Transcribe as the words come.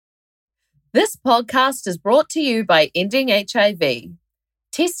This podcast is brought to you by Ending HIV.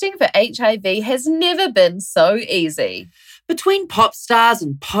 Testing for HIV has never been so easy. Between pop stars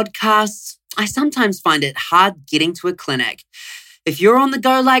and podcasts, I sometimes find it hard getting to a clinic. If you're on the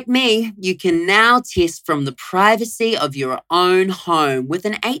go like me, you can now test from the privacy of your own home with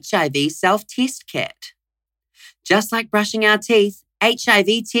an HIV self-test kit. Just like brushing our teeth,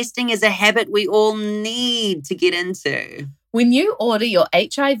 HIV testing is a habit we all need to get into. When you order your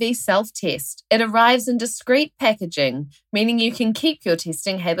HIV self-test, it arrives in discreet packaging, meaning you can keep your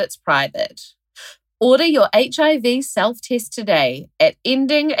testing habits private. Order your HIV self-test today at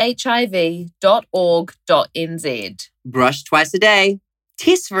endinghiv.org.nz. Brush twice a day.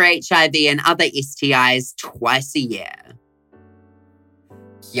 Test for HIV and other STIs twice a year.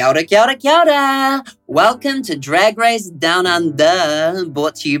 Kia ora, kia ora, kia ora. Welcome to Drag Race Down Under,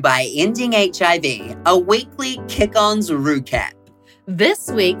 brought to you by Ending HIV, a weekly kick-ons recap. This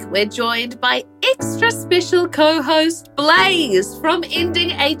week, we're joined by extra special co-host Blaze from Ending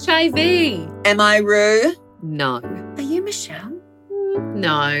HIV. Am I Rue? No. Are you Michelle?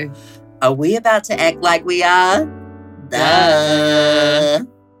 No. Are we about to act like we are? Duh.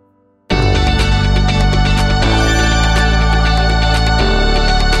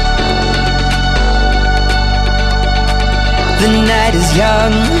 The night is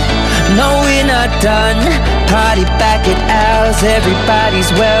young, no we're not done. Party back at ours,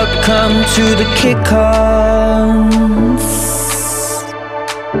 everybody's welcome to the kick-ons.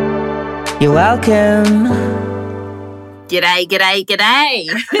 You're welcome. G'day, g'day, g'day.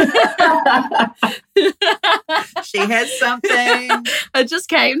 She has something. It just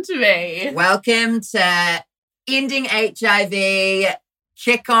came to me. Welcome to Ending HIV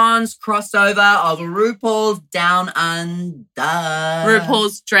kick-ons crossover of RuPaul's Down Under.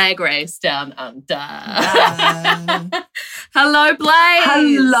 RuPaul's Drag Race Down Under. Hello, Blaze.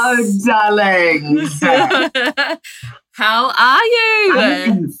 Hello, darlings. How are you?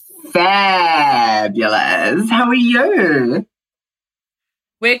 I'm fabulous. How are you?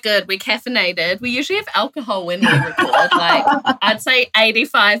 We're good. We're caffeinated. We usually have alcohol when we record. Like, I'd say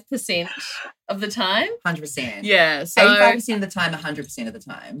 85% of the time. 100%. Yeah. So 85% of the time, 100% of the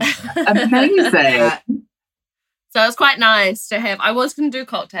time. Amazing. So it's quite nice to have. I was going to do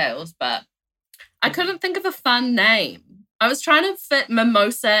cocktails, but I couldn't think of a fun name. I was trying to fit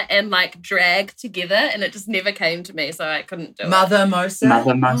mimosa and like drag together, and it just never came to me, so I couldn't do Mother Mosa.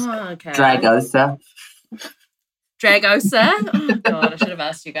 Mother must Oh, okay. Dragosa. Dragosa. Oh God, I should have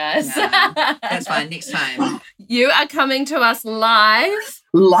asked you guys. Yeah, that's fine. Next time. You are coming to us live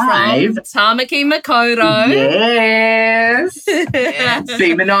Live. from Tamaki Makaurau. Yes. Yes.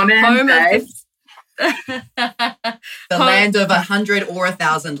 Semen on Home it. of eh? The land of 100 or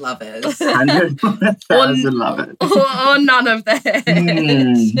 1,000 lovers. 100,000 lovers. or none of that.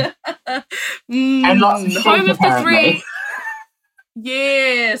 And lots of sheep, Home of the apparently. three.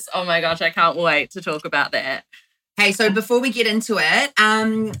 Yes. Oh my gosh, I can't wait to talk about that. Hey, so before we get into it,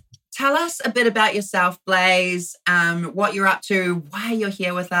 tell us a bit about yourself, Blaze, what you're up to, why you're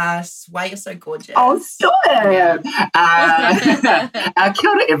here with us, why you're so gorgeous. Oh, stop it. Kia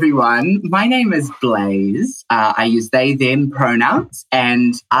ora, everyone. My name is Blaze. I use they, them pronouns,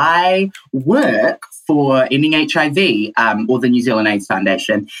 and I work for Ending HIV, or the New Zealand AIDS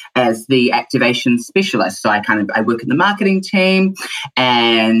Foundation, as the activation specialist. So I work in the marketing team,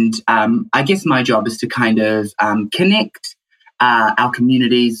 and I guess my job is to kind of connect our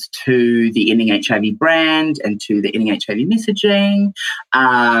communities to the Ending HIV brand and to the Ending HIV messaging.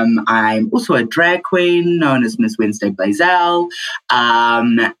 I'm also a drag queen known as Miss Wednesday Blazelle.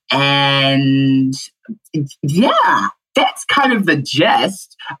 And yeah, that's kind of the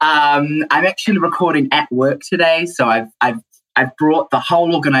gist. I'm actually recording at work today, so I've brought the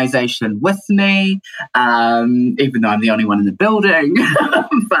whole organisation with me, even though I'm the only one in the building.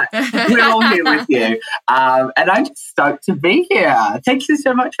 But we're all here with you. And I'm just stoked to be here. Thank you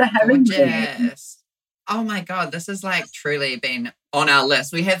so much for having me. Yes. Oh my God, this has like truly been on our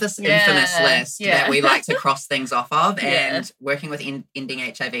list. We have this infamous list that we like to cross things off of, and working with Ending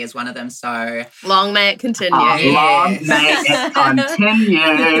HIV is one of them. So Long may it continue. Long may it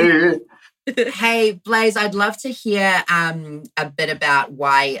continue. Hey, Blaze, I'd love to hear a bit about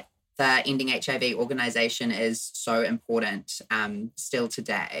why the Ending HIV organisation is so important still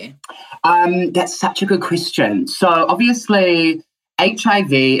today. That's such a good question. So obviously,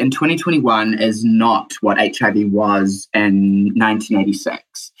 HIV in 2021 is not what HIV was in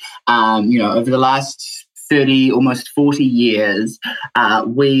 1986. Over the last 30, almost 40 years,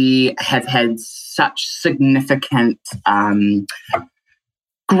 we have had such significant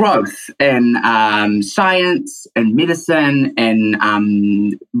growth in science and medicine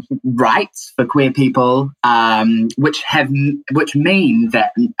and rights for queer people, which mean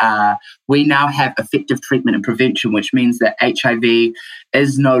that we now have effective treatment and prevention, which means that HIV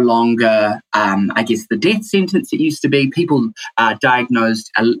is no longer, I guess, the death sentence it used to be. People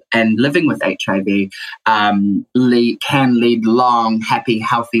diagnosed and living with HIV can lead long, happy,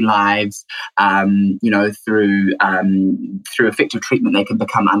 healthy lives. Through effective treatment, they can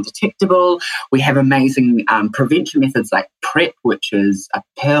become undetectable. We have amazing prevention methods like PrEP, which is a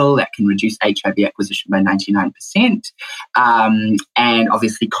pill that can reduce HIV acquisition by 99%. And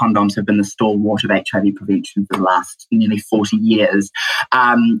obviously, condoms have been the stalwart of HIV prevention for the last nearly 40 years.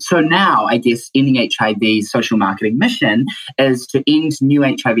 So now, I guess, Ending HIV's social marketing mission is to end new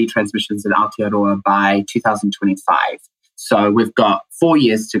HIV transmissions in Aotearoa by 2025. So we've got 4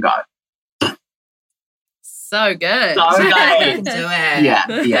 years to go. So good. So good. We can do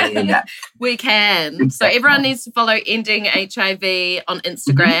it. Yeah. We can. Exactly. So everyone needs to follow Ending HIV on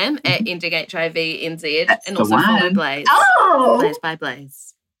Instagram at Ending HIV NZ. That's and the also follow one. Blaze. Oh. Blaze by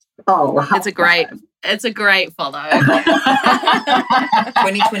Blaze. Oh, It's a great follow.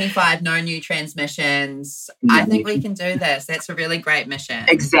 2025, no new transmissions. I think we can do this. That's a really great mission.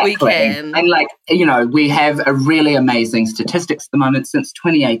 Exactly. We can. And we have a really amazing statistics at the moment. Since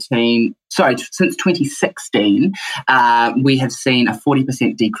 2016, we have sseen a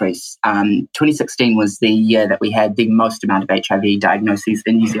 40% decrease. 2016 was the year that we had the most amount of HIV diagnoses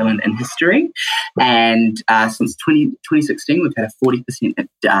in New Zealand in history. And since 2016, we've had a 40%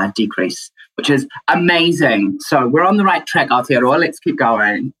 decrease, which is amazing. So we're on the right track, Aotearoa. Let's keep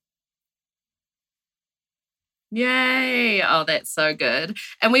going. Yay. Oh, that's so good.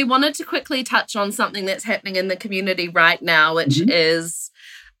 And we wanted to quickly touch on something that's happening in the community right now, which is,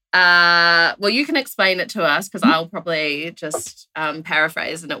 you can explain it to us because I'll probably just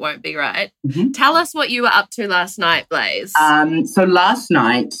paraphrase and it won't be right. Tell us what you were up to last night, Blaze. So last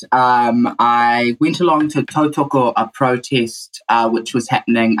night, I went along to Tautoko, a protest which was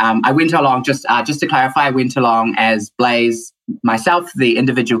happening. I went along, just to clarify, I went along as Blaze, myself, the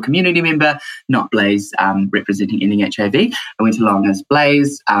individual community member, not Blaze representing Ending HIV. I went along as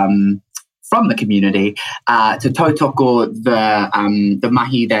Blaze from the community to Tautoko, the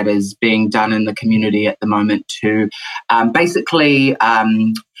mahi that is being done in the community at the moment to basically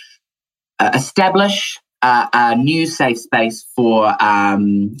establish a new safe space for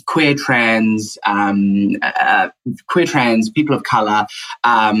queer, trans, people of colour,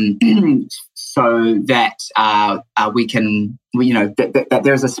 so that we can, that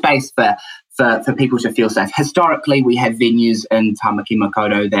there's a space for people to feel safe. Historically, we have venues in Tamaki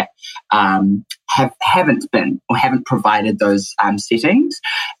Makaurau that haven't provided those settings.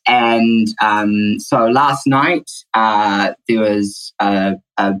 And so last night, there was a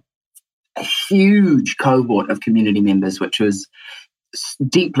huge cohort of community members, which was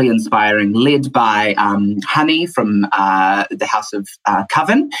deeply inspiring, led by Honey from the House of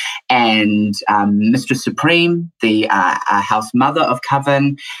Coven and Mistress Supreme, the House Mother of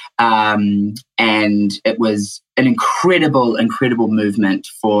Coven. And it was an incredible movement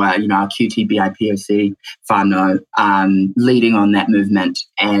for, our QTBIPOC whānau, leading on that movement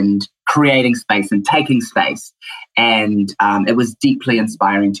and creating space and taking space. And it was deeply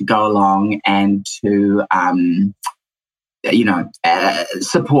inspiring to go along and to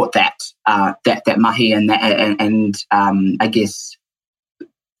support that mahi and I guess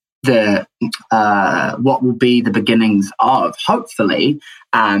the what will be the beginnings of hopefully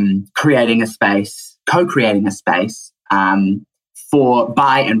co-creating a space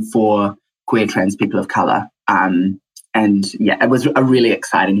by and for queer, trans people of colour. It was a really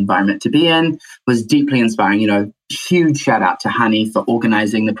exciting environment to be in. It was deeply inspiring. Huge shout out to Honey for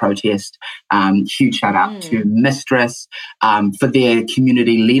organising the protest. Huge shout out to Mistress for their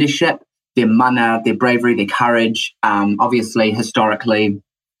community leadership, their mana, their bravery, their courage. Obviously, historically,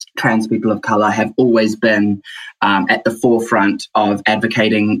 trans people of colour have always been at the forefront of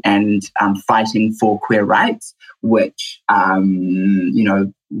advocating and fighting for queer rights, which,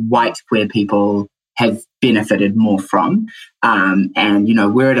 white queer people have benefited more from.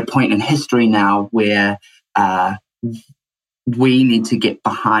 We're at a point in history now where we need to get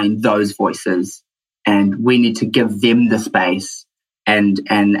behind those voices and we need to give them the space and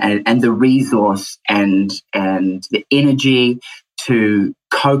the resource and the energy to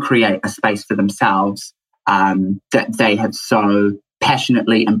co-create a space for themselves that they have so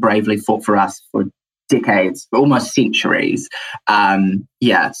passionately and bravely fought for us for decades, almost centuries.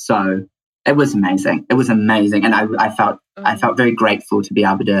 So it was amazing. It was amazing. And I felt very grateful to be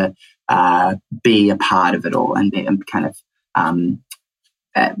able to be a part of it all and kind of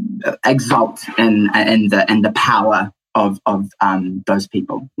exalt in the power of those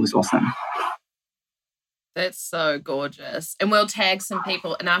people. It was awesome. That's so gorgeous. And we'll tag some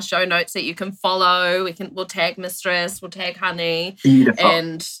people in our show notes that you can follow. We'll tag Mistress, we'll tag Honey. Beautiful.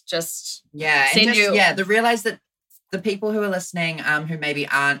 And just realize that the people who are listening, who maybe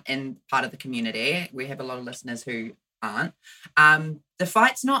aren't in part of the community, we have a lot of listeners who aren't. The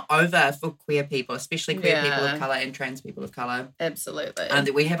fight's not over for queer people, especially queer people of colour and trans people of colour.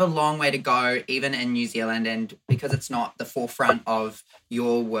 Absolutely. We have a long way to go, even in New Zealand, and because it's not the forefront of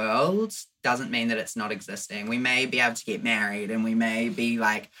your world, doesn't mean that it's not existing. We may be able to get married and we may be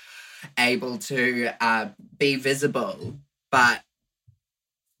like able to be visible, but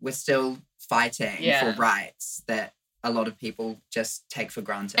we're still fighting for rights that a lot of people just take for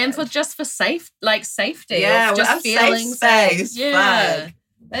granted. And for safety. Yeah, just feeling safe. Yeah.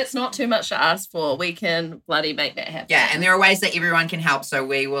 That's not too much to ask for. We can bloody make that happen. Yeah, and there are ways that everyone can help, so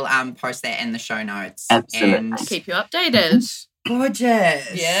we will post that in the show notes. Absolutely. And keep you updated.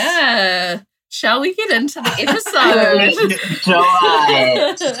 Gorgeous. Yeah. Shall we get into the episode?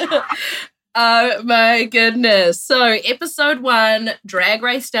 Oh my goodness. So episode 1, Drag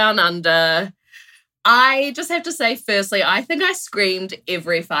Race Down Under. I just have to say, firstly, I think I screamed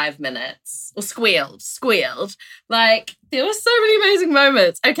every 5 minutes. Or squealed. Like, there were so many amazing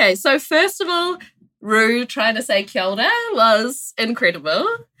moments. Okay, so first of all, Rue trying to say kia ora was incredible.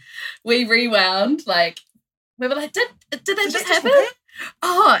 We rewound, like, we were like, did that just happen?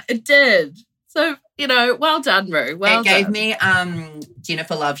 Oh, it did. So, well done, Rue. Well done. It gave me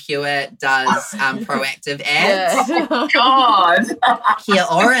Jennifer Love Hewitt does proactive ads. Yeah. Oh, God. Kia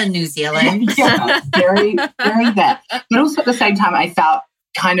ora, New Zealand. Yeah, very, very that. But also at the same time, I felt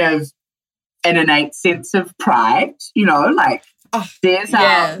kind of an innate sense of pride, like there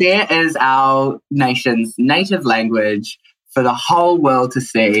is our nation's native language for the whole world to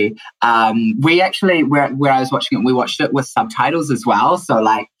see. We actually, where I was watching it, we watched it with subtitles as well. So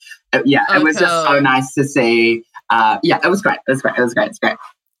like, it was just so nice to see. It was great. It's great.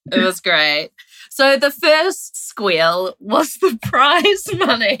 It was great. So the first squeal was the prize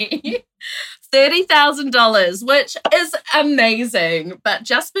money. $30,000, which is amazing. But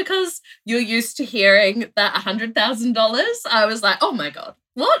just because you're used to hearing that $100,000, I was like, oh my God,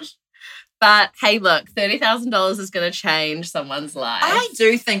 what? But hey, look, $30,000 is going to change someone's life. I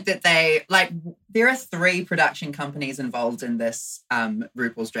do think that there are 3 production companies involved in this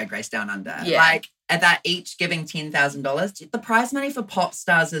RuPaul's Drag Race Down Under. Yeah. Like, that each giving $10,000. The prize money for pop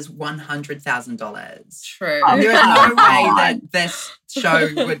stars is $100,000. True. There is no way that this show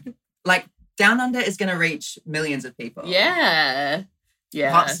would, like, Down Under is going to reach millions of people. Yeah.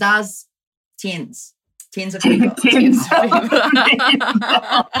 Pop stars, tens of people.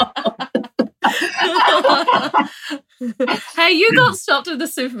 Hey, you got stopped at the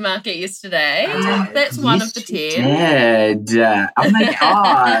supermarket yesterday. That's one of the 10. Did. Oh my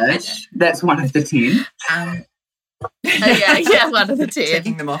gosh. That's one of the 10. Yeah, one of the 10.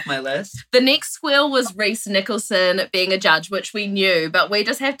 Taking them off my list. The next squeal was Reese Nicholson being a judge, which we knew, but we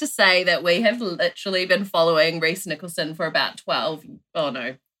just have to say that we have literally been following Reese Nicholson for about 12. Oh,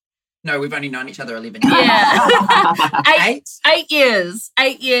 no. No, we've only known each other 11 years. Yeah. 8 years.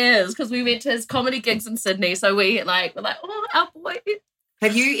 8 years, because we went to his comedy gigs in Sydney, so we're like, oh, our boy.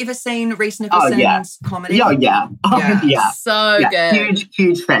 Have you ever seen Reese Nicholson's comedy? Oh, yeah. So good.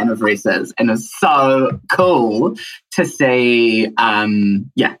 Huge fan of Reese's, and it's so cool to see,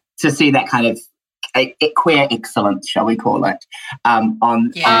 to see that kind of queer excellence, shall we call it, on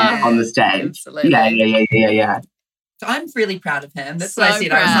the stage. Absolutely. Yeah. So I'm really proud of him. That's So what I said.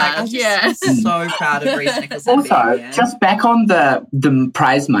 proud. I was like, I'm just so proud of Reese Nicholson. Also, just back on the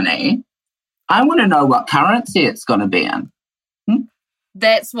prize money, I want to know what currency it's going to be in.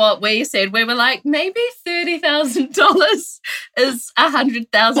 That's what we said. We were like, maybe $30,000 is $100,000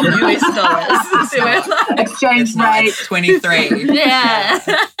 US. So we're like, Exchange rate 23. Yeah.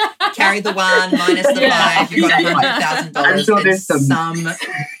 Carry the 1 minus the 5. You've got $100,000 I'm sure there's in some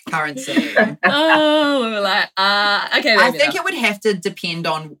currency. Oh, we were like, okay. I think it would have to depend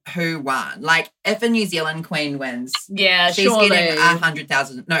on who won. Like, if a New Zealand queen wins, yeah, she's surely. getting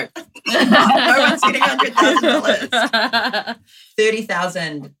 $100,000. No, no one's getting $100,000.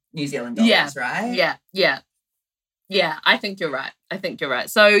 30,000 New Zealand dollars, right? Yeah, I think you're right.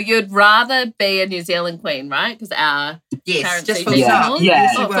 So you'd rather be a New Zealand queen, right? Because our yes, just currency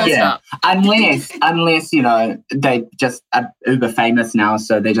for stop. Unless they just are uber famous now,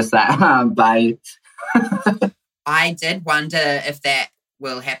 so they're just like bye. I did wonder if that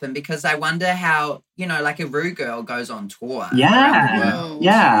will happen, because I wonder how like a Rue girl goes on tour around the world.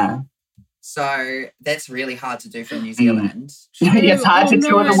 Yeah. So that's really hard to do from New Zealand. It's hard to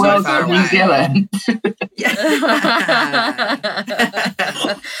tour the So world far from New away. Zealand.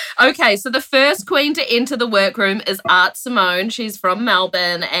 Okay, so the first queen to enter the workroom is Art Simone. She's from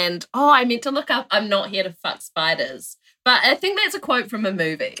Melbourne. And, I meant to look up I'm not here to fuck spiders. But I think that's a quote from a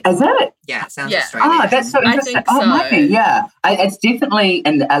movie. Is it? Yeah, it sounds Yeah. Australian. Oh, that's so I interesting. think Oh, it might be, so. yeah. It's definitely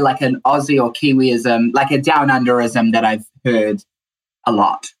like an Aussie or Kiwiism, like a down underism that I've heard a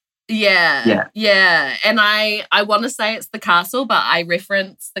lot. Yeah. And I want to say it's the castle, but I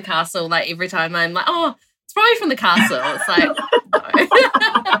reference the castle like every time I'm like, oh, it's probably from the castle. It's like, no.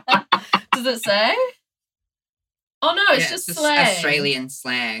 Does it say? Oh, no, it's just slang. Australian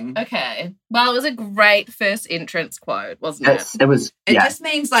slang. Okay. Well, it was a great first entrance quote, wasn't it? It was, It yeah. just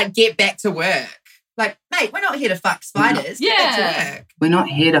means like get back to work. Like, mate, we're not here to fuck spiders. Get back to work. We're not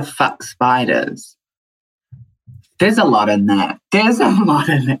here to fuck spiders. There's a lot in that.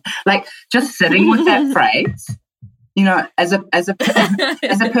 Like just sitting with that phrase, you know, as a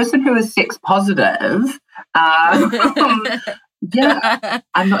person who is sex positive, yeah,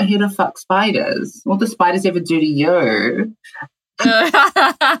 I'm not here to fuck spiders. What do spiders ever do to you?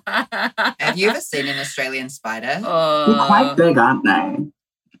 Have you ever seen an Australian spider? Oh, They're quite big, aren't they? And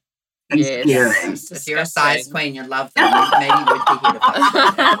Yes. scary. If you're a size disgusting. queen, you'd love them. Maybe you would be here to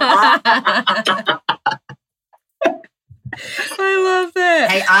fuck. I love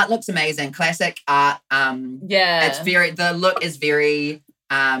that. Hey, art looks amazing. Classic art. Yeah. It's the look is very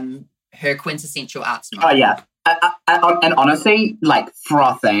her quintessential art style. Oh yeah, and honestly, like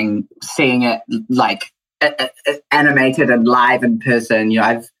frothing, seeing it like animated and live in person. You know,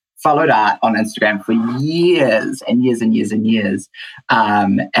 I've followed art on Instagram for years and years and years and years,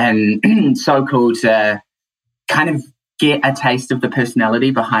 and so cool to kind of get a taste of the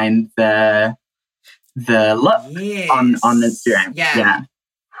personality behind the look Yes. on Instagram. Yeah.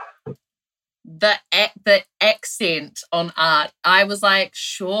 The accent on art, I was like,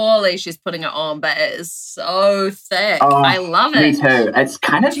 surely she's putting it on, but it is so thick. Oh, I love Me it. too. It's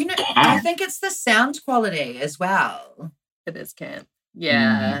kind of Do you know? I camp. think it's the sound quality as well. It is camp.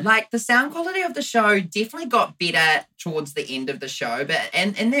 Yeah. Like the sound quality of the show definitely got better towards the end of the show, but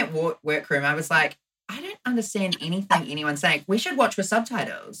in that workroom, I was like, I don't understand anything anyone's saying. We should watch with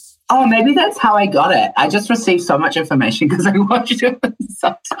subtitles. Oh, maybe that's how I got it. I just received so much information because I watched it with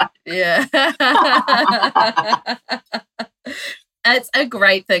subtitles. Yeah. It's a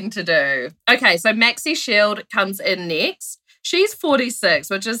great thing to do. Okay, so Maxi Shield comes in next. She's 46,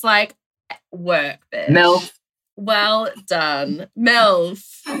 which is like work, bitch. MILF. Well done. MILF.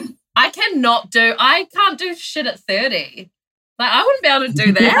 I can't do shit at 30. Like, I wouldn't be able to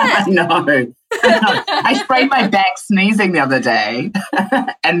do that. No. I sprayed my back sneezing the other day,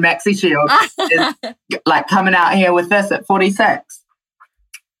 and Maxi Shield is like coming out here with this at 46.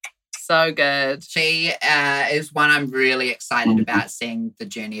 So good. She is one I'm really excited about seeing the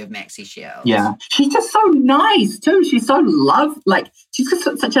journey of Maxi Shield. Yeah, she's just so nice too. She's so she's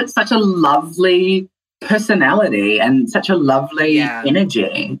just such a lovely personality and such a lovely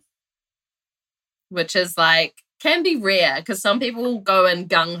energy. Which is like, can be rare because some people will go in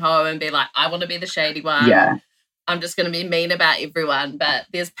gung-ho and be like, I want to be the shady one. Yeah. I'm just going to be mean about everyone. But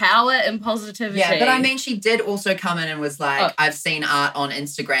there's power in positivity. Yeah, but I mean, she did also come in and was like, I've seen art on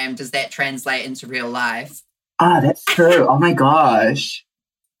Instagram. Does that translate into real life? Ah, that's true. Oh my gosh.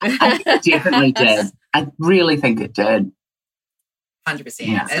 I think it definitely did. I really think it did. 100%.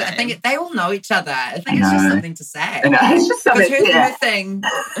 Yeah. I think they all know each other. I think I it's just know. something to say. I know, it's just Because something. her thing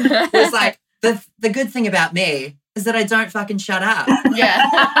was like, the good thing about me is that I don't fucking shut up. Yeah.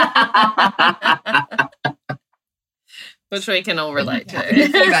 Which we can all relate to. The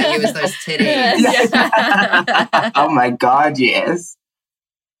good thing about you is those titties. Yeah. Oh my God, yes.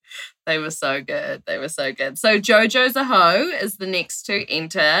 They were so good. They were so good. So Jojo Zaho is the next to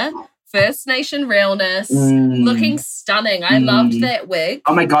enter. First Nation realness. Looking stunning. I loved that wig.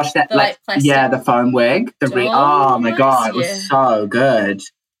 Oh my gosh, that The, plastic the foam wig. Oh my God, it was so good.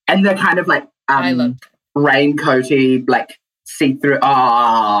 And the kind of like I loved it. raincoaty, like see-through.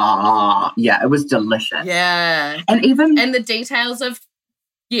 Oh, yeah, it was delicious. Yeah. And even And the details of,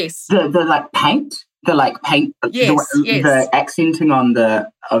 yes. the like paint, Yes, yes. the accenting on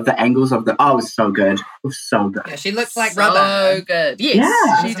the angles of the. Oh, it was so good. It was so good. Yeah, she looks like So rubber. good. Yes,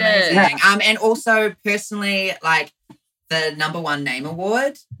 Yeah. she She's did. amazing. And also, personally, like the #1 name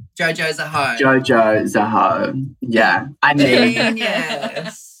award, Jojo Zaho. Jojo Zaho. Yeah, I mean,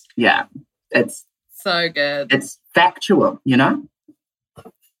 Genius. yeah, it's So good. it's factual, you know.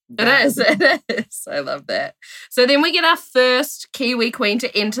 It is. It is. I love that. So then we get our first Kiwi queen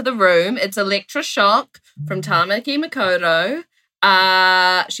to enter the room. It's Electra Shock from Tamaki Makoto.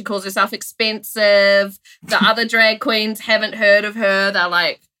 She calls herself expensive. The other drag queens haven't heard of her. They're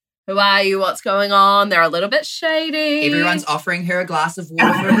like, who are you? What's going on? They're a little bit shady. Everyone's offering her a glass of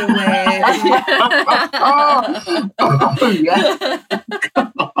water for her leg. Yeah.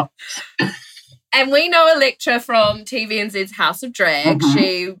 And we know Electra from TVNZ's House of Drag. Mhm.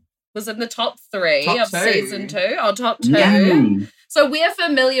 She was in the top 3 Top of 2. season 2. Oh, top 2. Yeah. So we're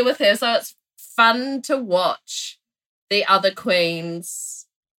familiar with her. So it's fun to watch the other queens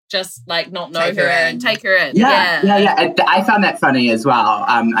just like not know Take her her in. and take her in. Yeah. I found that funny as well.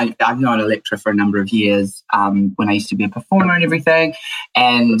 I've known Electra for a number of years when I used to be a performer and everything.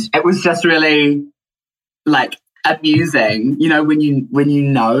 And it was just really like amusing, you know, when you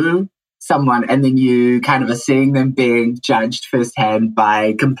know someone and then you kind of are seeing them being judged firsthand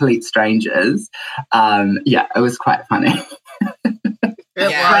by complete strangers. It was quite funny.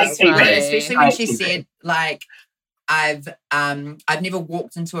 Yeah, was Great TV. funny. especially when Great she TV. said like, I've never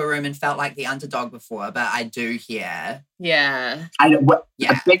walked into a room and felt like the underdog before, but I do here. Yeah.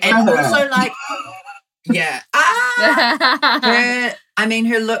 Yeah, big and for her. also like, yeah,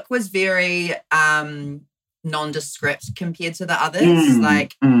 her look was very nondescript compared to the others.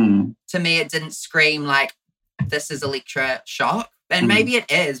 Like to me, it didn't scream like this is Electra shock, and maybe it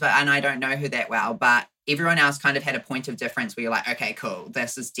is, and I don't know her that well, but everyone else kind of had a point of difference where you're like, okay, cool,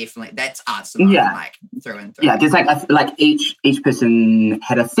 this is definitely, that's Art Simone, Yeah. like through and through. Yeah, there's like each person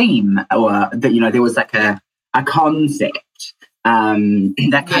had a theme, or that, you know, there was like a concept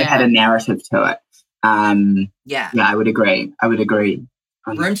that kind of had a narrative to it. Yeah. I would agree.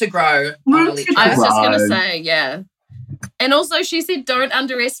 Room to grow. Room on to Electra. I was just going to Wow. say, yeah. And also she said, don't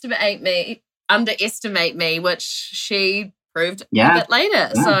underestimate me, which she proved a bit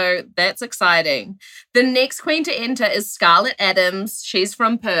later. Yeah. So that's exciting. The next queen to enter is Scarlett Adams. She's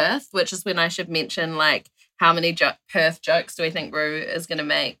from Perth, which is when I should mention, like, how many Perth jokes do we think Rue is going to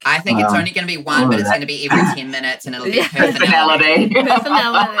make? I think it's only going to be one, but it's going to be every 10 minutes, and it'll be Personality.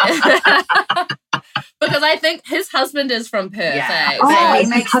 Personality. Because I think his husband is from Perth. Yeah. eh? Oh, So he his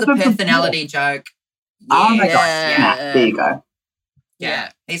makes the husband from personality joke. Oh my Yes. gosh. Yeah. Yeah, there you go.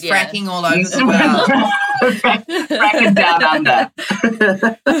 Yeah. He's Yeah. fracking all over the world. Cracking down under.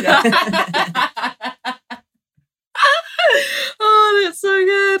 Oh, that's so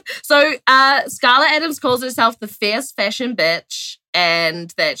good. So Scarlett Adams calls herself the fierce fashion bitch,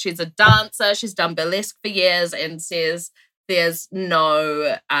 and that she's a dancer. She's done burlesque for years, and says there's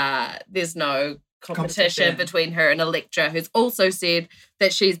no competition between her and Electra, who's also said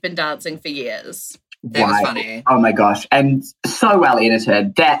that she's been dancing for years. That was funny. Oh my gosh. And so well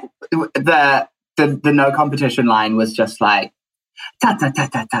edited. That the no competition line was just like ta ta ta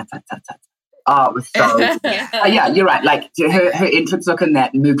ta ta ta ta ta. Oh, it was so yeah, you're right. Like her entrance look in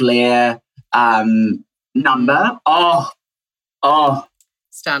that Mugler number. Oh,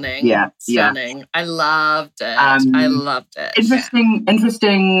 Stunning. Yeah, Stunning. I loved it. I loved it.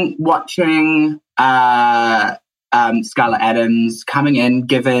 Interesting watching Scarlett Adams coming in,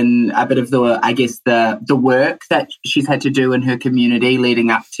 given a bit of the work that she's had to do in her community leading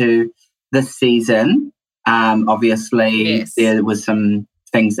up to this season. Obviously, Yes. there was some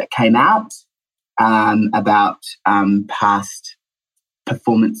things that came out about past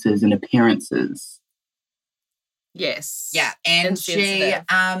performances and appearances. Yes. Yeah, and she,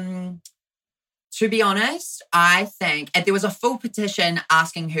 Insensitive. to be honest, I think and there was a full petition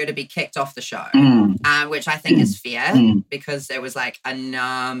asking her to be kicked off the show, which I think is fair because there was like a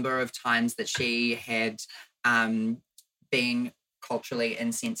number of times that she had been culturally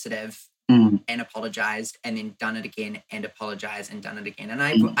insensitive and apologized, and then done it again and apologized and done it again. And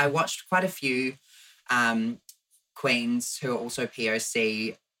I watched quite a few queens who are also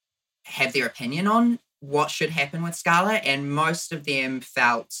POC have their opinion on what should happen with Scarlett, and most of them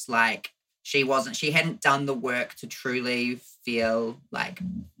felt like she hadn't done the work to truly feel like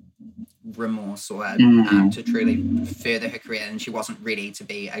remorse or to truly further her career, and she wasn't ready to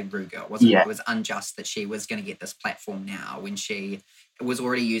be a Rue girl. It was unjust that she was going to get this platform now when she was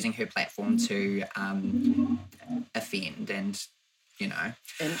already using her platform to offend, and you know.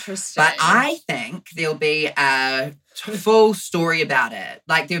 Interesting. But I think there'll be a full story about it.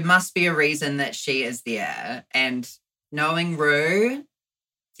 Like there must be a reason that she is there, and knowing Rue,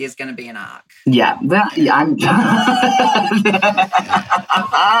 there's going to be an arc. Yeah, I'm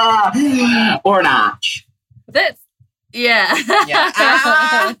or an arch. That's yeah. Yeah.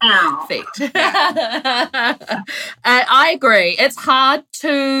 Feet. I agree. It's hard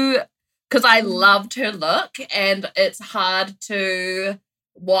to, because I loved her look, and it's hard to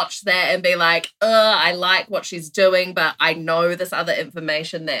watch that and be like, I like what she's doing, but I know this other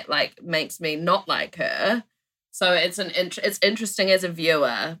information that like makes me not like her. So it's it's interesting as a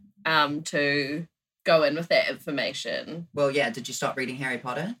viewer to go in with that information. Well, yeah. Did you stop reading Harry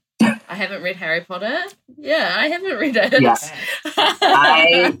Potter? I haven't read Harry Potter. Yeah, I haven't read it. Yeah.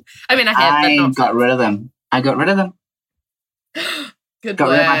 I mean, I have, but not. got rid of them. I got rid of them. Good Got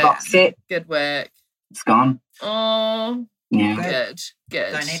work. rid of my box set. Good work. It's gone. Oh, Yeah. good.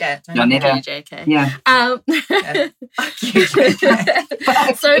 Don't need it. Don't need it. JK. Yeah.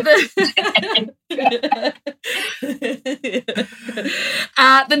 So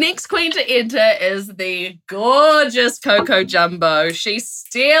the next queen to enter is the gorgeous Coco Jumbo. She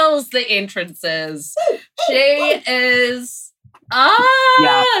steals the entrances. She is so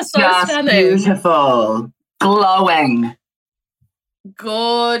just stunning. beautiful. Glowing.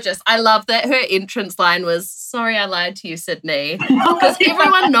 Gorgeous. I love that her entrance line was, "Sorry, I lied to you, Sydney." Because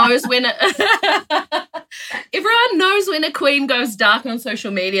everyone knows when everyone knows when a queen goes dark on social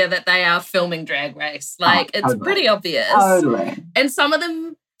media that they are filming Drag Race. Like, it's totally. pretty obvious. Totally. And some of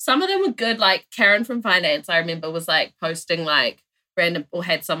them were good. Like Karen from Finance, I remember, was like posting like random, or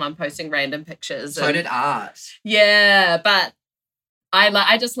had someone posting random pictures. So did Art. Yeah, but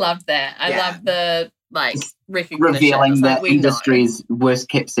I just loved that. I Yeah. loved the like recognition. Revealing It's like, the we know. industry's worst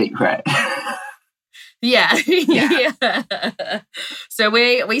kept secret. Yeah. Yeah. Yeah. So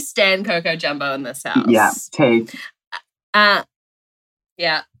we stand Coco Jumbo in this house. Yeah. Tea.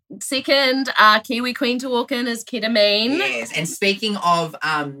 Yeah. Second, Kiwi queen to walk in is Keda Mean. Yes. And speaking of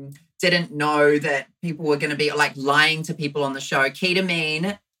didn't know that people were going to be like lying to people on the show, Keda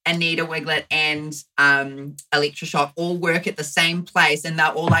Mean, Anita Wiglet, and Electroshock all work at the same place, and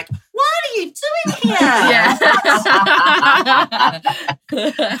they're all like, "What are you doing here?" Yeah.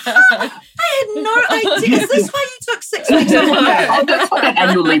 I had no idea. Is this why you took 6 weeks off? Oh, that's what that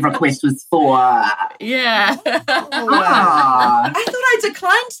annual leave request was for. Yeah. Ah. I thought I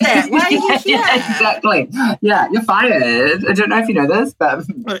declined that. Why are you here? Yeah, exactly. Yeah, you're fired. I don't know if you know this, but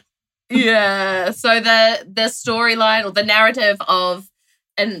Yeah. So the storyline or the narrative of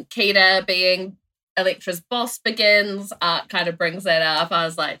Keda being Electra's boss begins. Art kind of brings that up. I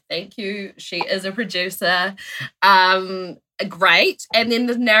was like, thank you. She is a producer. Great. And then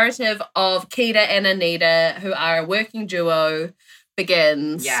the narrative of Keda and Anita, who are a working duo,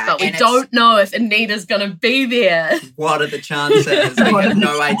 begins. Yeah, But we and don't know if Anita's going to be there. What are the chances? We have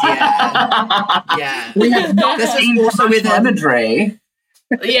no idea. Yeah. we have not This is seen also much with imagery.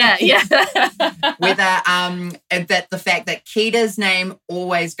 Yeah. Whether that the fact that Keda's name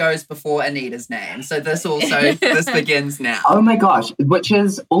always goes before Anita's name. So this begins now. Oh my gosh, which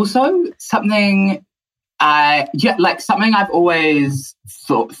is also something, something I've always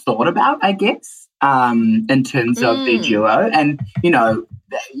thought about, I guess, in terms of the duo. And, you know,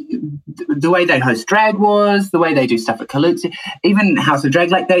 the way they host Drag Wars, the way they do stuff at Kaluzi, even House of Drag,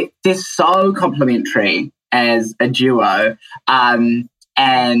 like they're so complementary as a duo.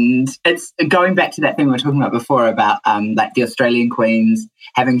 And it's going back to that thing we were talking about before about like the Australian queens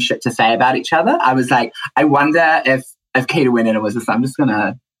having shit to say about each other. I was like, I wonder if Keda went in and was just, I'm just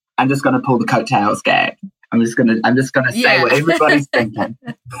gonna pull the coattails gag. I'm just gonna say what everybody's thinking.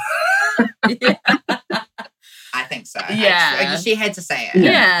 Yeah. I think so. Yeah. She had to say it.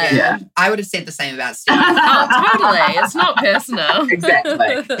 Yeah. I would have said the same about Steve. Oh, totally. It's not personal.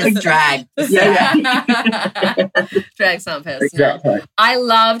 Exactly. It's drag. Yeah. Drag's not personal. Exactly. I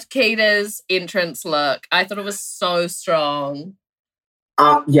loved Keda's entrance look. I thought it was so strong.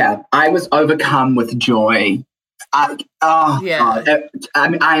 Yeah, I was overcome with joy. God. I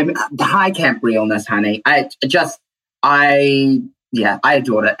mean, I am high camp realness, honey. I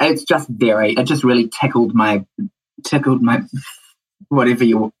adored it. It just really tickled my whatever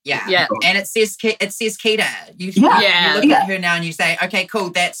you. Yeah. And it says Keda. You look at her now and you say, okay, cool.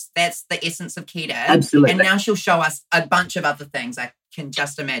 That's the essence of Keda. Absolutely. And now she'll show us a bunch of other things. I can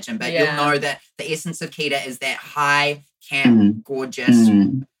just imagine, but you'll know that the essence of Keda is that high camp, gorgeous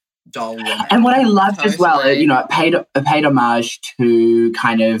doll woman. And what I loved as well, you know, it paid homage to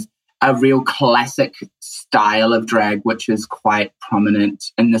kind of a real classic style of drag, which is quite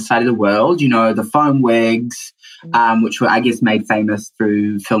prominent in this side of the world. You know, the foam wigs, which were, I guess, made famous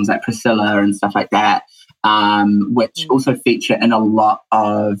through films like Priscilla and stuff like that, which also feature in a lot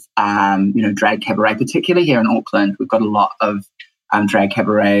of, drag cabaret, particularly here in Auckland. We've got a lot of drag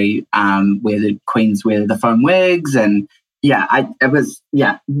cabaret where the queens wear the foam wigs. And, it was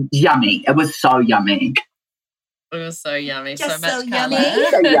yummy. It was so yummy. It was so yummy. Just so much so colour.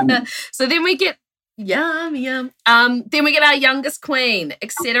 yummy. So yummy. So then we get Yum, yum. Then we get our youngest queen,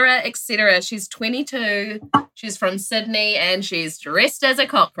 etc., etc. She's 22. She's from Sydney, and she's dressed as a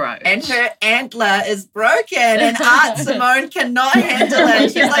cockroach. And her antler is broken, and Art Simone cannot handle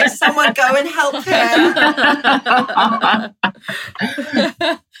it. She's like, someone go and help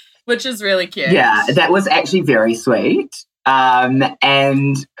her. Which is really cute. Yeah, that was actually very sweet.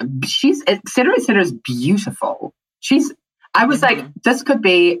 And she's, etc., etc. is beautiful. I was like, this could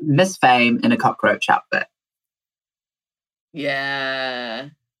be Miss Fame in a cockroach outfit. Yeah.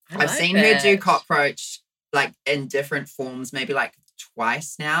 I've seen her do cockroach like in different forms, maybe like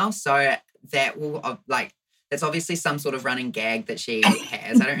twice now. So that will that's obviously some sort of running gag that she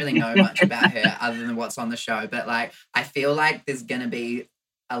has. I don't really know much about her other than what's on the show, but like I feel like there's gonna be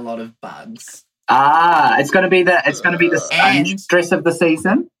a lot of bugs. It's gonna be the sponge dress of the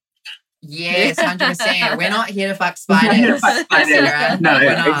season. Yes, 100%. We're not here to fuck spiders. No,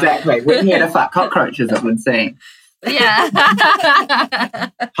 exactly. We're here to fuck cockroaches, it would seem. Yeah.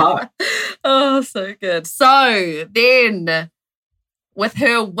 Oh, so good. So then, with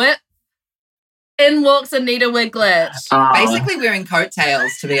her whip, in walks Anita Wiglet. Basically wearing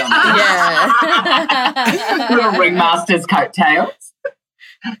coattails, to be honest. Yeah. Little ringmaster's coattails.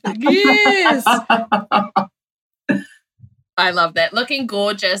 Yes. I love that. Looking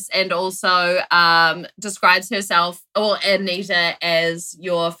gorgeous, and also describes herself or Anita as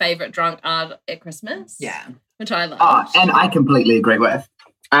your favorite drunk aunt at Christmas. Yeah. Which I love. And I completely agree with.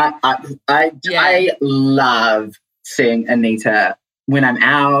 I love seeing Anita when I'm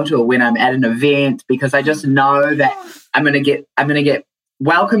out or when I'm at an event, because I just know that I'm gonna get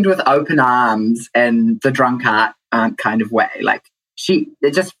welcomed with open arms in the drunk aunt kind of way. Like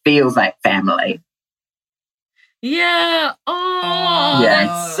it just feels like family. Yeah. Oh, Yeah.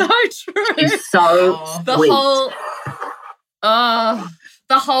 that's so true. She's so sweet.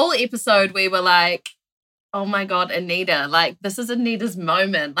 The whole episode we were like, oh my God, Anita, like this is Anita's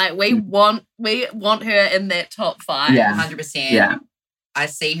moment. Like we want her in that top 5. Yeah. 100%. Yeah. I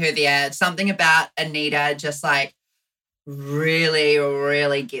see her there. Something about Anita just like really,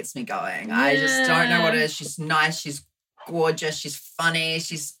 really gets me going. Yeah. I just don't know what it is. She's nice. She's gorgeous. She's funny.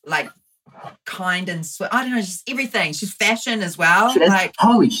 She's like kind and sweet. I don't know, just everything. She's fashion as well. Like,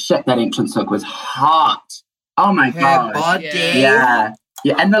 holy shit, that entrance look was hot. Oh my God. Body. Yeah.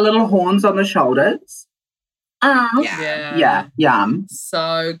 Yeah. And the little horns on the shoulders. Yeah. Yum.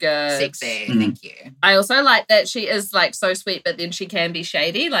 So good. Sexy. Thank you. I also like that she is like so sweet, but then she can be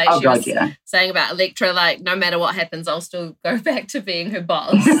shady. Like she was saying about Elektra, like no matter what happens, I'll still go back to being her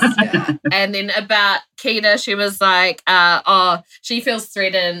boss. Yeah. And then about Keita, she was like, she feels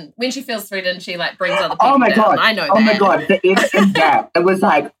threatened. When she feels threatened, she like brings other people down. God. I know that. Oh my God. The edit in that. It was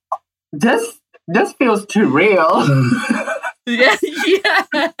like, this feels too real. Yeah.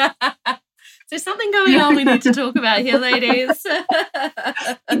 There's something going on we need to talk about here, ladies.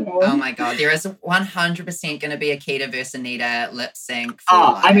 Oh my God. There is 100% going to be a Keita versus Anita lip sync.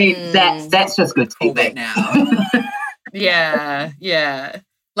 I mean, that's just good TV. That now. Yeah.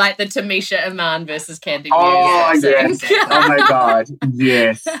 Like the Tamisha Iman versus Candy Muse. Oh, yes. Exactly. Oh my God.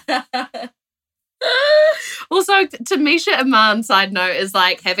 Yes. Also, Tamisha Iman, side note, is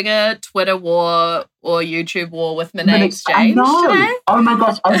like having a Twitter war or YouTube war with Monet Exchange today. Oh my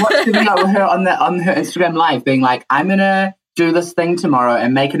gosh, I watched the video with her on her Instagram live being like, I'm going to do this thing tomorrow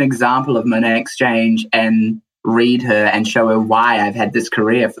and make an example of Monet Exchange and read her and show her why I've had this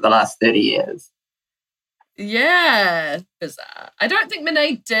career for the last 30 years. Yeah, bizarre. I don't think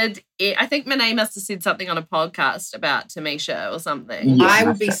Monet did it. I think Monet must have said something on a podcast about Tamisha or something. Yeah, I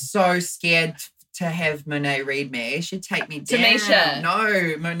would be so scared to have Monet read me. She'd take me down. Tamisha.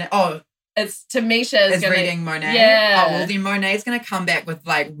 No, Monet. Oh, it's Tamisha is reading Monet. Yeah. Oh, well then Monet's gonna come back with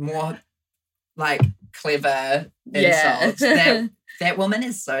like more like clever insults. That woman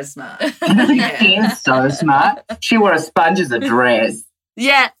is so smart. She is so smart. She wore a sponge as a dress.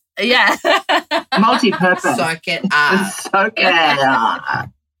 Yeah. Multi-purpose. Soak it up. Soak it up.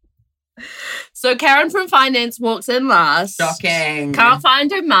 So Karen from finance walks in last. Shocking. Can't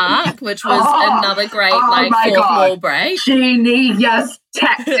find her mark, which was another great fourth wall break. Genius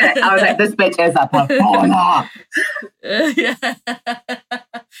tactic. I was like, this bitch is a performer.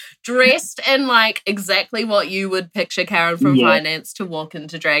 Dressed in like exactly what you would picture Karen from finance to walk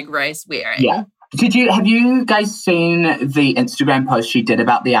into Drag Race wearing. Yeah. Have you guys seen the Instagram post she did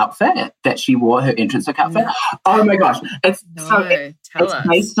about the outfit that she wore, her entrance look outfit? No. Oh my gosh. It's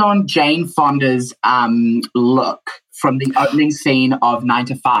based on Jane Fonda's look from the opening scene of 9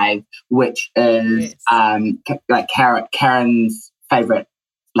 to 5, which is like Karen's favorite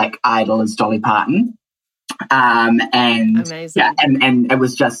like idol is Dolly Parton. And amazing. Yeah, and it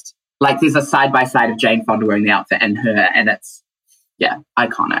was just like there's a side by side of Jane Fonda wearing the outfit and her, and it's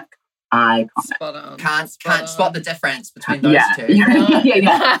iconic. Spot on. Can't spot the difference between those two.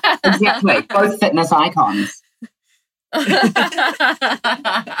 Yeah, exactly. Both fitness icons.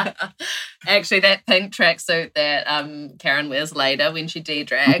 Actually, that pink tracksuit that Karen wears later when she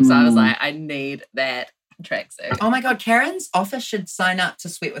de-drags, I was like, I need that tracksuit. Oh my God, Karen's office should sign up to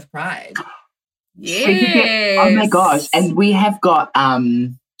Sweat with Pride. Yes. Oh my gosh. And we have got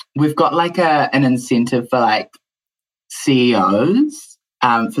we've got like an incentive for like CEOs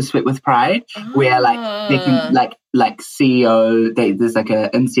for Sweat with Pride, where like they can like CEO, there's like an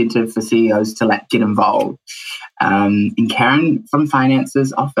incentive for CEOs to like get involved. And Karen from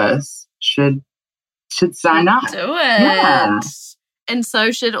Finance's office should sign up. Do it. Yeah. And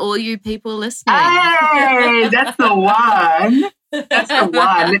so should all you people listening. Hey, that's the one. That's the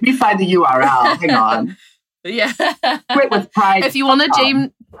one. Let me find the URL. Hang on. Yeah. Sweat with Pride. If you want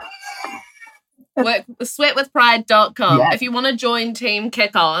to sweatwithpride.com. Yeah. If you want to join Team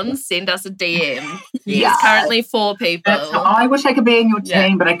Kick On, send us a DM. Yeah. There's currently 4 people. I wish I could be in your team,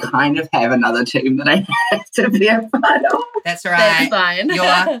 Yeah. but I kind of have another team that I have to be a part of. That's That's right. fine.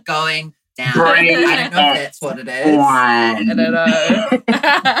 You're going down. Bring I don't know if it that's what it is. I don't know.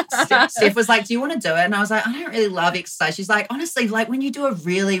 Steph was like, do you want to do it? And I was like, I don't really love exercise. She's like, honestly, like when you do a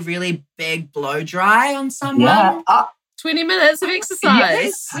really, really big blow dry on someone. Yeah. 20 minutes of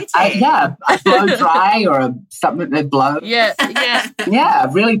exercise. A blow dry or something that blow. Yeah. Yeah,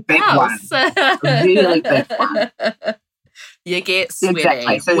 a really big one. A really big one. You get sweaty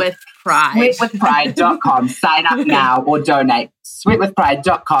Exactly. So with pride. Sweatwithpride.com. Sign up now or donate.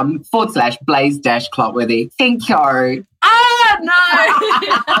 Sweatwithpride.com/Blaze-Clotworthy. Thank you. Oh, no.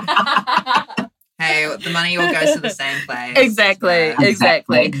 Hey, the money all goes to the same place. Exactly.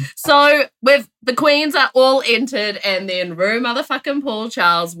 Exactly. So the queens are all entered, and then Rue motherfucking Paul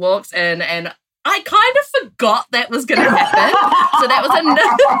Charles walks in, and I kind of forgot that was going to happen. So that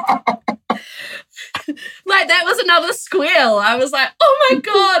was another squeal. I was like, oh my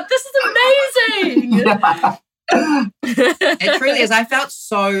God, this is amazing. It truly is. I felt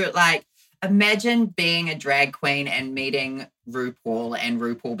so like, imagine being a drag queen and meeting RuPaul and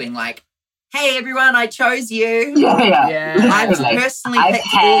RuPaul being like, hey everyone, I chose you. Yeah. I've personally picked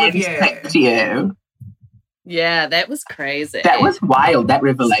all of you. handpicked you. Yeah, that was crazy. That was wild, that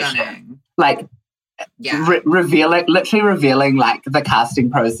revelation. Stunning. Like, Yeah. literally revealing like the casting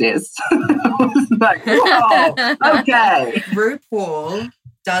process. Like, whoa, okay. RuPaul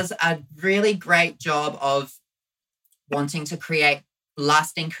does a really great job of wanting to create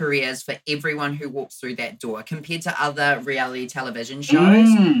lasting careers for everyone who walks through that door. Compared to other reality television shows,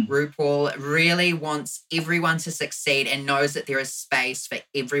 RuPaul really wants everyone to succeed and knows that there is space for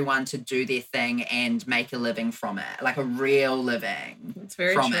everyone to do their thing and make a living from it, like a real living. It's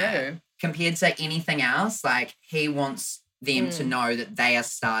very from true. it. Compared to anything else, like he wants them to know that they are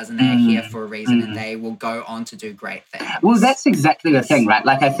stars and they are here for a reason and they will go on to do great things. Well, that's exactly the thing, right?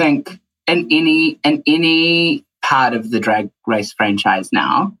 Like, I think in any part of the Drag Race franchise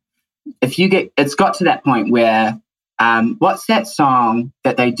now, it's got to that point where, what's that song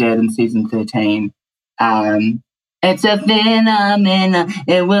that they did in season 13? It's a phenomenon.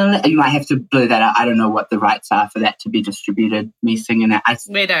 It will. You might have to blur that out. I don't know what the rights are for that to be distributed. Me singing it.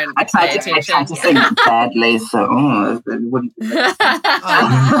 We don't I tried to sing it badly, so it wouldn't.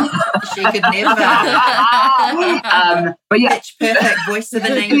 She could never. But yeah, Pitch perfect voice of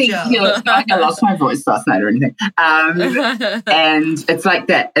an angel. It's not like I lost my voice last night or anything. And it's like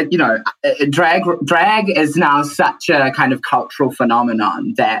that. You know, drag is now such a kind of cultural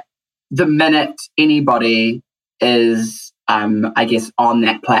phenomenon that the minute anybody is, I guess, on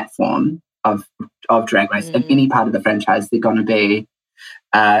that platform of Drag Race in any part of the franchise, they're going to be,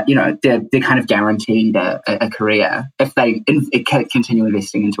 they're kind of guaranteed a career if they continue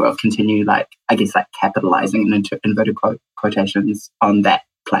investing into it, continue capitalizing in inverted quotations on that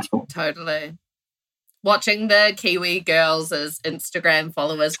platform. Totally. Watching the Kiwi girls as Instagram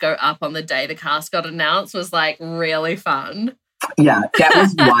followers go up on the day the cast got announced was like really fun. Yeah, that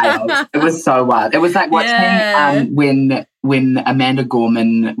was wild. It was so wild. It was like watching when Amanda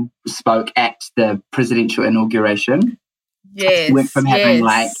Gorman spoke at the presidential inauguration. Yes, She went from having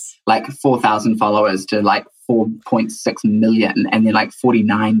like 4,000 followers to like 4.6 million and then like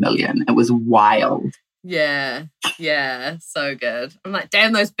 49 million. It was wild. Yeah, so good. I'm like,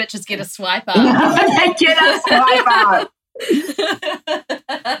 damn, those bitches get a swipe up. Get a swipe up.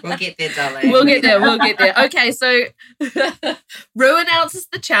 We'll get there, darling. We'll get there. Okay, so Rue announces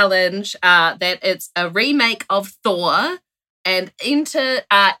the challenge that it's a remake of Thor, and in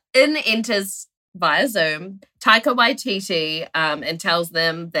enters via Zoom Taika Waititi and tells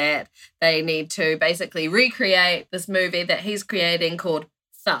them that they need to basically recreate this movie that he's creating called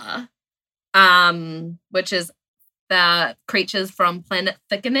Tha, which is the creatures from Planet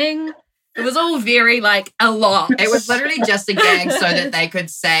Thickening. It was all very, like, a lot. It was literally just a gag so that they could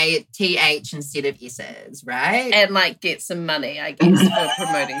say TH instead of S's, right? And, like, get some money, I guess, for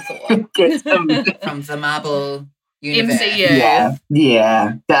promoting Thor. Get some. From the Marvel universe. MCU.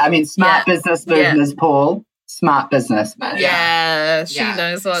 Yeah. I mean, smart business move, Yeah. Ms. Paul. Smart business, man. Yeah, she Yeah.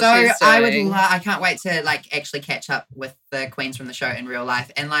 knows what So she's doing. I can't wait to, like, actually catch up with the queens from the show in real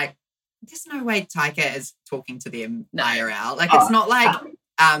life. And, like, there's no way Taika is talking to them No. IRL. Like, it's not like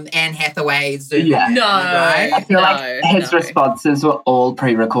Anne Hathaway Zoom. Yeah. No. Right? I feel like his no. responses were all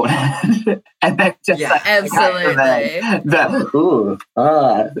pre-recorded. And then just Yeah, like, absolutely.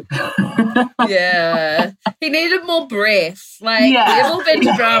 Yeah. He needed more breath. Like, Yeah. we've all been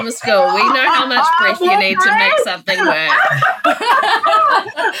to drama school. We know how much breath you need to make something work.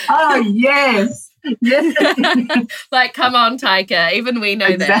 Oh, yes. Yes. Like, come on, Taika. Even we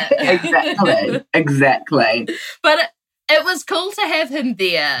know that. Exactly. But it was cool to have him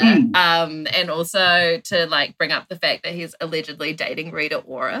there. Mm. And also to, like, bring up the fact that he's allegedly dating Rita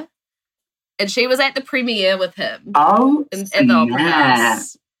Ora. And she was at the premiere with him Oh, in the Opera yeah.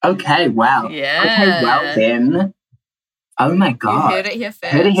 House. Okay, wow. Yeah. Okay, well then. Oh my You God. heard it here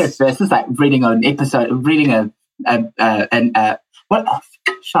first. Heard it here first. It's like reading an episode, reading what? Oh,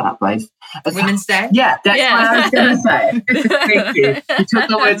 shut up, Blaze. Women's Day? Yeah, that's Yeah. what I was going to say. Thank you. You took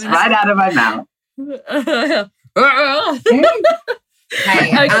the words right out of my mouth.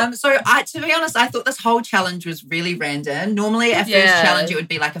 Hey, Okay. so to be honest, I thought this whole challenge was really random. Normally, a first Yeah. challenge, it would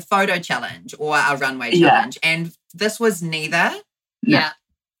be like a photo challenge or a runway Yeah. challenge. And this was neither Yeah.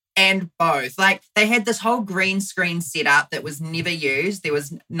 and both. Like, they had this whole green screen setup that was never used. There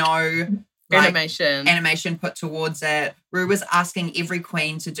was no like, Animation. put towards it. Rue was asking every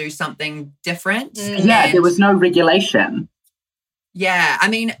queen to do something different. Yeah, And- there was no regulation. Yeah, I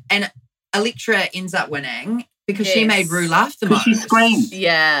mean, and Electra ends up winning because she Yes. made Rue laugh the Because most. she screamed.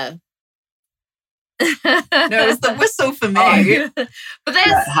 Yeah. No, it was the whistle for me. Oh, But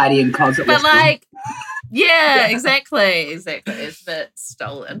that's Heidi and Closet. but whistle. like yeah, exactly. It's a bit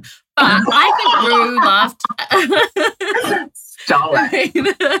stolen. But I think Rue laughed Stolen.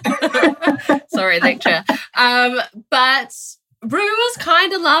 sorry, lecture. But Rue was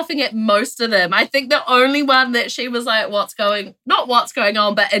kind of laughing at most of them. I think the only one that she was like, not what's going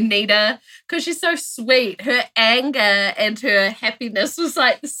on, but Anita, because she's so sweet. Her anger and her happiness was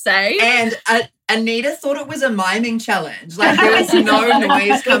like the same. And Anita thought it was a miming challenge. Like, there was no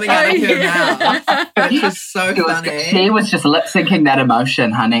noise coming out of her mouth. Which was so funny. She was just lip syncing that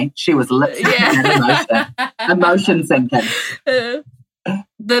emotion, honey. She was lip syncing that emotion. Emotion syncing.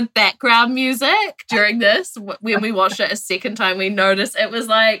 The background music during this, when we watched it a second time, we noticed it was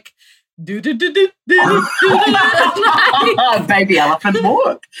like like, Baby elephant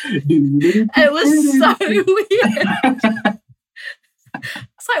walk. it was so weird.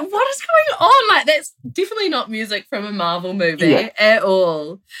 It's like, what is going on? Like, that's definitely not music from a Marvel movie at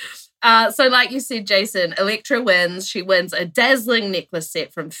all. So like you said, Jason, Electra wins. She wins a dazzling necklace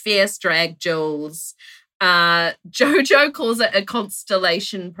set from Fierce Drag Jewels. Jojo calls it a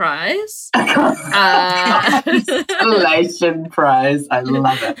constellation prize. Constellation prize. I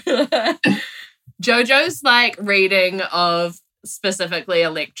love it. Jojo's like reading of specifically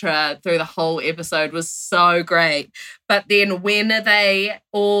Electra through the whole episode was so great. But then when they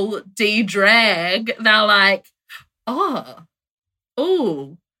all de-drag, they're like, oh,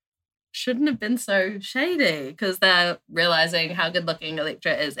 shouldn't have been so shady, because they're realizing how good looking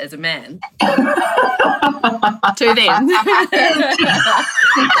Electra is as a man. To them.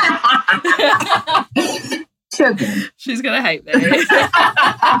 She's going to hate me.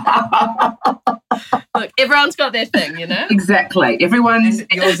 Look, everyone's got their thing, you know? Exactly. Everyone's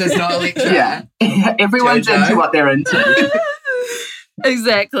And yours is not Electra. yeah. Everyone's Jojo. into what they're into.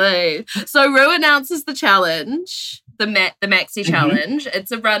 Exactly. So Rue announces the challenge, the maxi challenge.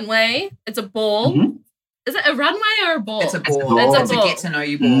 It's a runway. It's a ball. Mhm. Is it a runway or a ball? It's a ball. ball. It's a get to know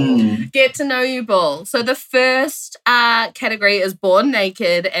you ball. Mm. Get to know you ball. So the first category is Born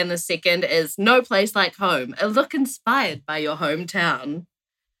Naked, and the second is No Place Like Home, a look inspired by your hometown.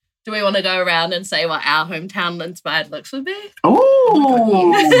 Do we want to go around and say what our hometown inspired looks would be?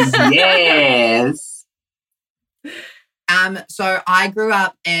 Oh, yes. So I grew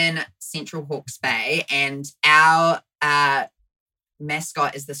up in Central Hawke's Bay, and our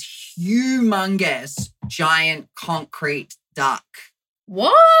mascot is this humongous, giant concrete duck.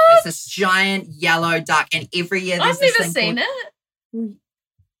 What? It's this giant yellow duck, and every year there's I've this never thing seen called- it.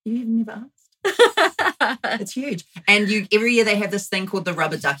 You've never asked? It's huge. And every year they have this thing called the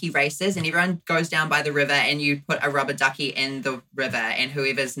rubber ducky races, and everyone goes down by the river and you put a rubber ducky in the river, and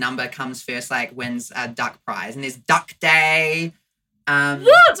whoever's number comes first wins a duck prize. And there's Duck Day.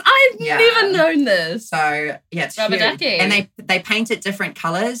 What? I've never known this. So yeah, it's rubber huge. ducky. And they paint it different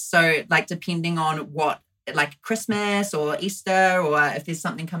colors. So depending on what, Christmas or Easter, or if there's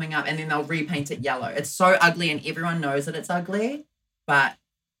something coming up, and then they'll repaint it yellow. It's so ugly, and everyone knows that it's ugly, but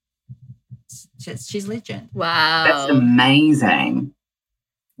she's legend. Wow. That's amazing.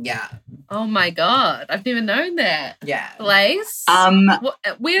 Yeah. Oh my God. I've never known that. Yeah. Blaze?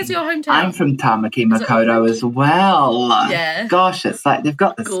 Where's your hometown? I'm from Tamaki Makaurau as well. Yeah. Gosh, it's like they've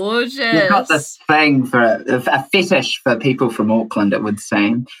got this. Gorgeous. They've got this thing for a fetish for people from Auckland, it would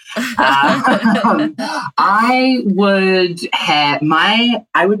seem. I would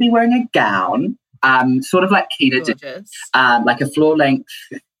be wearing a gown, sort of like Keita did, like a floor length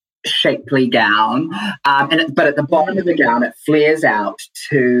shapely gown, but at the bottom of the gown it flares out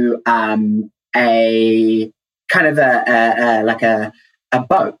to a kind of a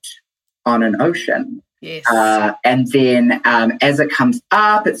boat on an ocean. Yes. And then as it comes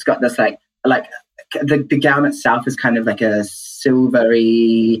up, it's got this like the gown itself is kind of like a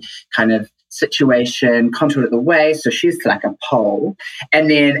silvery kind of situation, contoured at the waist, so she's like a pole. And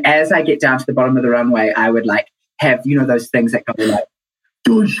then as I get down to the bottom of the runway, I would have those things that go like,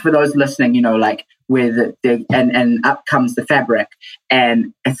 for those listening, where and up comes the fabric,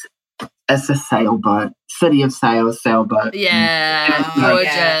 and it's a sailboat, City of Sails sailboat. Yeah,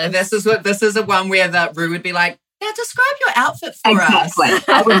 gorgeous. Yeah. This is a one where the Rue would be like, yeah, describe your outfit for us.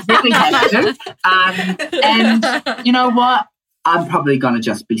 I would really have to. And you know what? I'm probably gonna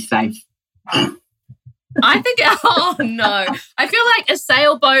just be safe. I think, oh no, I feel like a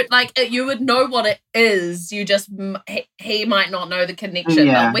sailboat, you would know what it is. You just, he might not know the connection,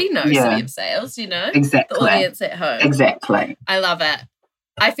 but we know City of Sails, Exactly. The audience at home. Exactly. I love it.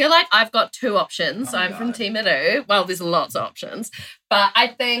 I feel like I've got two options. I'm from Team Iru. Well, there's lots of options, but I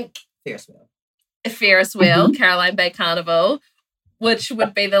think Ferris wheel, Caroline Bay Carnival, which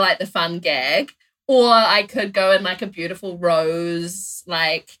would be the fun gag, or I could go in a beautiful rose,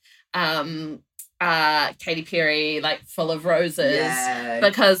 Katy Perry, full of roses,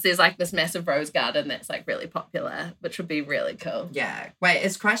 because there's this massive rose garden that's really popular, which would be really cool. Yeah. Wait,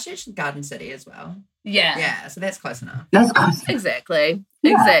 is Christchurch the Garden City as well? Yeah. Yeah, so that's close enough. That's close. Exactly.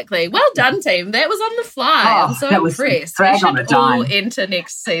 Yeah. Exactly. Well done, team. That was on the fly. I'm so impressed. We should all enter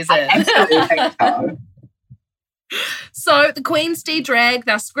next season. I absolutely think so. So the Queen's D drag,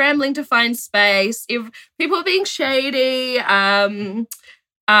 they're scrambling to find space. People are being shady.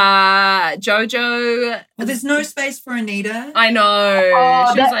 Jojo. Well, there's no space for Anita. I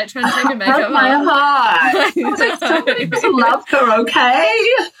know. She was trying to take her makeup off. My heart. So many people love her, okay?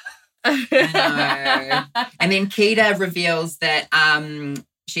 I know. And then Keita reveals that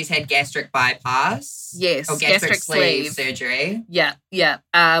she's had gastric bypass. Yes. Or gastric sleeve surgery. Yeah.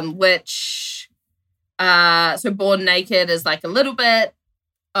 Which so Born Naked is a little bit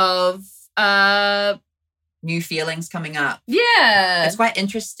of new feelings coming up. Yeah. It's quite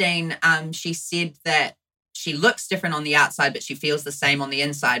interesting. She said that she looks different on the outside, but she feels the same on the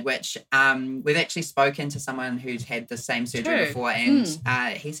inside, which we've actually spoken to someone who's had the same surgery before, and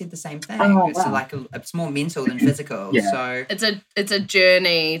he said the same thing. It's more mental than physical. Yeah. So it's a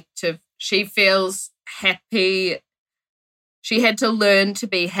journey to, she feels happy. She had to learn to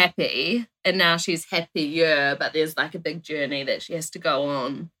be happy, and now she's happier, but there's a big journey that she has to go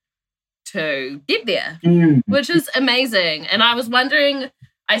on to get there, which is amazing. And I was wondering,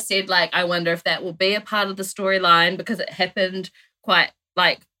 I said, I wonder if that will be a part of the storyline, because it happened quite,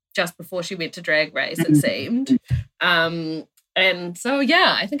 just before she went to Drag Race, it seemed. And so,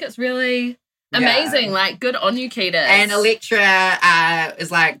 yeah, I think it's really amazing. Good on you, Keita. And Electra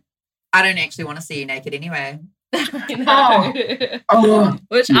is I don't actually want to see you naked anyway. I know.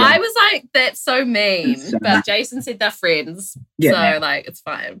 Which I was that's so mean. But Jason said they're friends. So, it's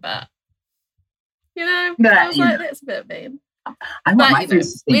fine. But I was that's a bit mean. I want my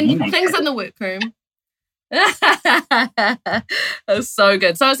friends to see me naked. Things in the workroom. It was so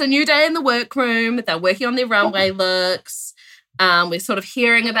good. So it's a new day in the workroom. They're working on their runway looks. We're sort of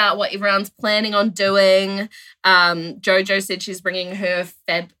hearing about what everyone's planning on doing. Jojo said she's bringing her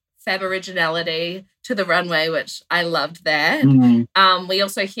fab originality to the runway, which I loved that. We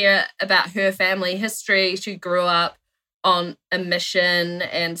also hear about her family history. She grew up on a mission,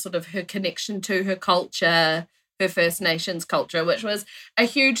 and sort of her connection to her culture, her First Nations culture, which was a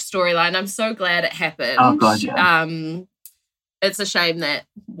huge storyline. I'm so glad it happened. Oh, God, yeah. It's a shame that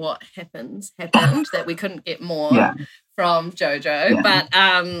what happened, that we couldn't get more from Jojo. Yeah. But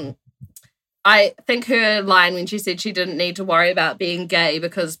I think her line when she said she didn't need to worry about being gay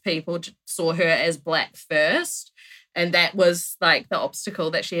because people saw her as black first, and that was like the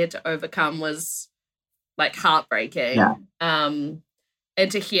obstacle that she had to overcome was like heartbreaking. Yeah. And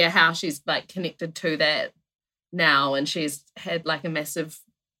to hear how she's like connected to that now, and she's had like a massive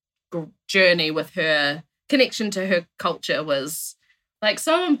journey with her connection to her culture was like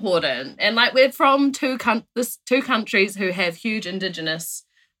so important. And like we're from two countries who have huge Indigenous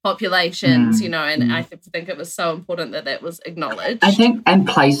populations, you know, and I think it was so important that was acknowledged. I think, and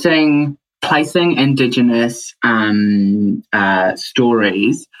placing Indigenous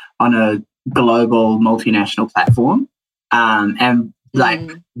stories on a global multinational platform, and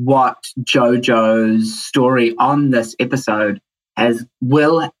like what JoJo's story on this episode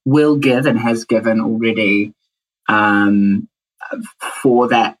will give and has given already, for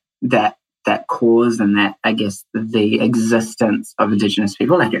that cause and that, I guess, the existence of Indigenous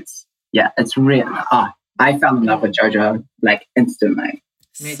people. Like it's real. I fell in love with JoJo like instantly.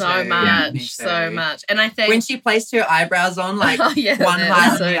 Me so too. much, Yeah, me so too. much. And I think When she placed her eyebrows on, like Oh, yeah, one that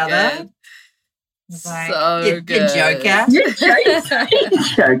higher was than the so other. good. It's like, So you good. joker.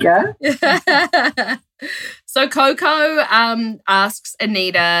 Joker. So Coco asks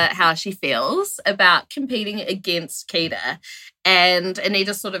Anita how she feels about competing against Keita. And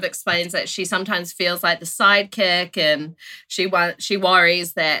Anita sort of explains that she sometimes feels like the sidekick, and she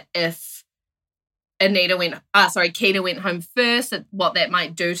worries that if Keita went home first, what that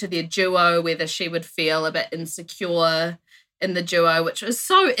might do to their duo, whether she would feel a bit insecure in the duo, which was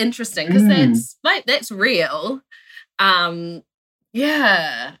so interesting because that's real.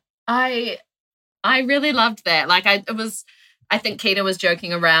 Yeah, I really loved that. Like I think Keita was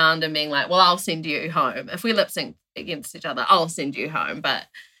joking around and being like, well, I'll send you home. If we lip sync against each other, I'll send you home. But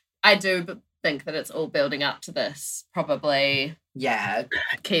I do think that it's all building up to this, probably Yeah.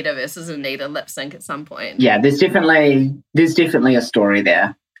 Keita versus Anita lip sync at some point. Yeah, there's definitely a story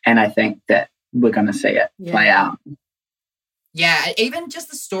there, and I think that we're going to see it play out. Yeah, even just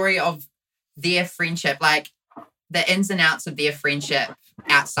the story of their friendship, like the ins and outs of their friendship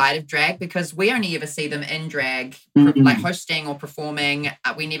outside of drag, because we only ever see them in drag, like hosting or performing.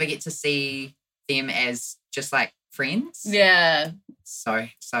 We never get to see them as just like friends. Yeah. So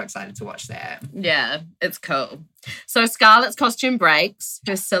excited to watch that. Yeah, it's cool. So Scarlett's costume breaks,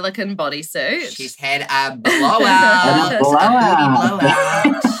 her silicone bodysuit. She's had a blowout.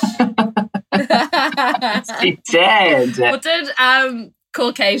 She did. What did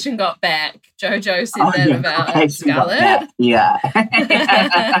Caucasian got back? JoJo said that about Caucasian got Scarlett. back. Yeah.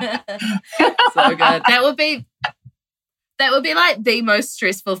 So good. That would be like the most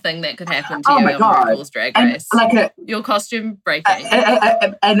stressful thing that could happen to you my on God. RuPaul's Drag And Race. like Your costume breaking.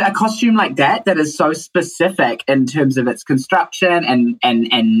 and a costume like that is so specific in terms of its construction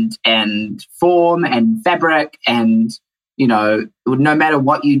and form and fabric, and you know, no matter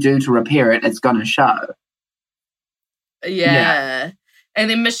what you do to repair it, it's gonna show. Yeah. And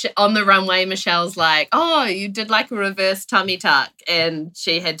then on the runway, Michelle's like, oh, you did like a reverse tummy tuck. And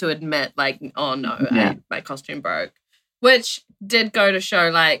she had to admit, like, oh, no, my costume broke. Which did go to show,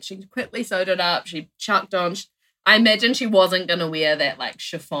 like, she quickly sewed it up. She chucked on. I imagine she wasn't going to wear that, like,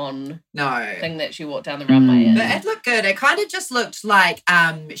 chiffon thing that she walked down the runway in. But it looked good. It kind of just looked like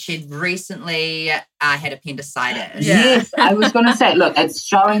she'd recently had appendicitis. Yeah. Yes, I was going to say, look, it's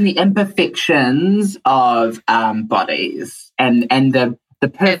showing the imperfections of bodies and the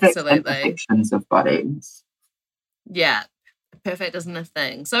perfect imperfections of bodies. Yeah, perfect isn't a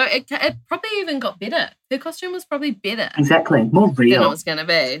thing. So it probably even got better. Her costume was probably better. Exactly, more real than it was going to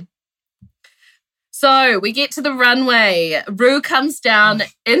be. So we get to the runway. Rue comes down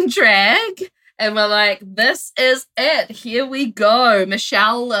in drag, and we're like, this is it. Here we go.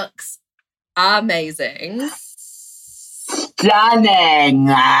 Michelle looks amazing. Stunning.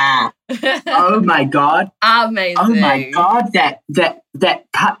 Oh my God. Amazing. Oh my God. That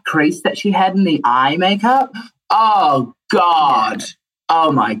cut crease that she had in the eye makeup. Oh God. Yeah.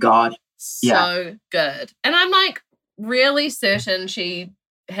 Oh my God. So good. And I'm like really certain she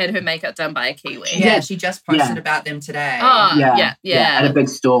had her makeup done by a Kiwi. Yeah, she just posted about them today. Oh, yeah. At a big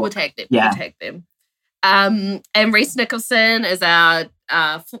store. We'll tag them. And Reese Nicholson is our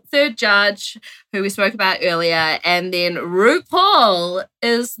third judge, who we spoke about earlier. And then RuPaul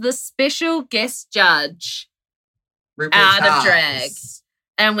is the special guest judge out of drag.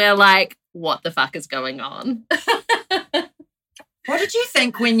 And we're like, what the fuck is going on? What did you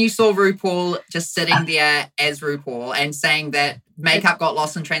think when you saw RuPaul just sitting there as RuPaul and saying that makeup got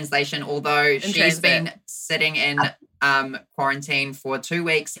lost in translation, although she's been sitting in quarantine for 2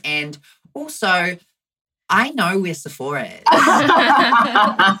 weeks? And also, I know where Sephora is.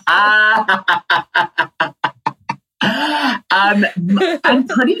 I'm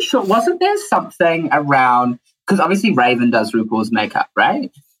pretty sure, wasn't there something around, because obviously Raven does RuPaul's makeup,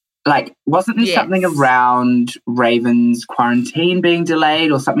 right? Like, wasn't there something around Raven's quarantine being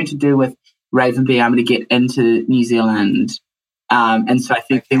delayed or something to do with Raven being able to get into New Zealand? And so I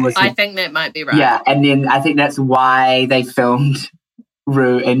think there was... I think that might be right. Yeah, and then I think that's why they filmed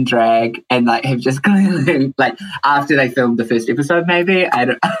Ru in drag and like have just clearly, like, after they filmed the first episode, maybe. I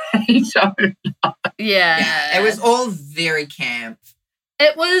don't know. Yeah. It was all very camp.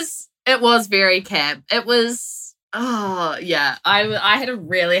 It was very camp. It was, oh, yeah. I had a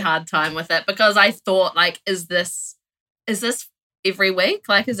really hard time with it because I thought, like, is this every week?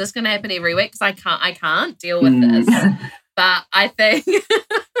 Like, is this going to happen every week? Because I can't deal with this. But I think...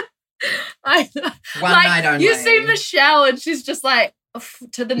 One night only. You see Michelle and she's just like,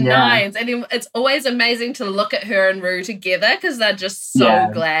 to the nines, and it's always amazing to look at her and Ru together because they're just so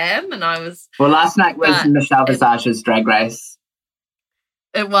glam. And I was last night was Michelle Visage's Drag Race.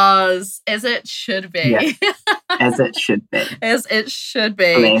 It was as it should be, as it should be, as it should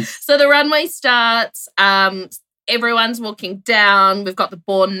be. So the runway starts. Everyone's walking down. We've got the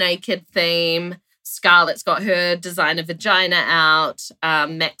Born Naked theme. Scarlett's got her designer vagina out.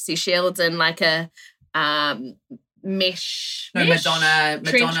 Maxi Shield's in like a mesh. Madonna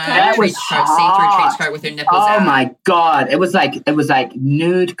trench coat. That was see-through trench coat with her nipples out. Oh my god! It was like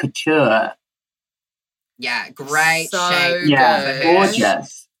nude couture. Yeah, great So shape. good.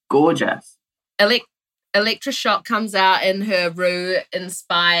 Gorgeous. Electra Shock comes out in her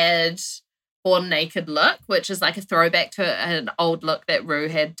Ru-inspired Born Naked look, which is like a throwback to an old look that Ru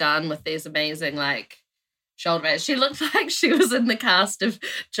had done with these amazing like shoulder pads. She looked like she was in the cast of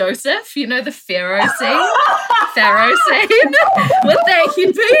Joseph, you know, the Pharaoh scene with that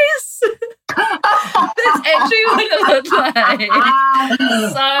headpiece. That's actually what it looked like.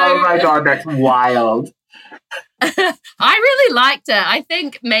 Oh my god, that's wild. I really liked it. I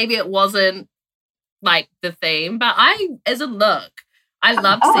think maybe it wasn't like the theme, but as a look, I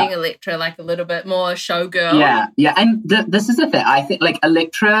love seeing Electra like a little bit more showgirl. Yeah, and this is the thing. I think like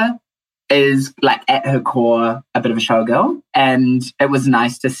Electra is like at her core a bit of a showgirl, and it was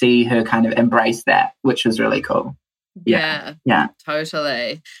nice to see her kind of embrace that, which was really cool. Yeah,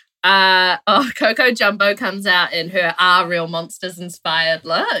 totally. Coco Jumbo comes out in her Are Real Monsters inspired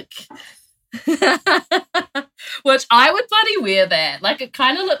look. Which I would bloody wear that. Like it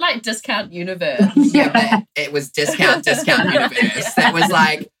kind of looked like Discount Universe. Yeah, but it was discount Universe. That was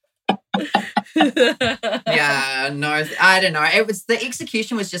like I don't know. It was the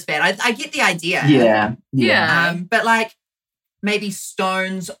execution was just bad. I get the idea. Yeah. But like maybe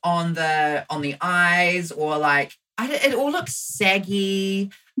stones on the eyes or like it all looks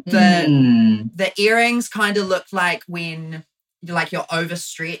saggy. The earrings kind of look like when you're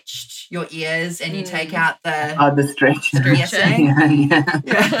overstretched your ears and you take out the stretching.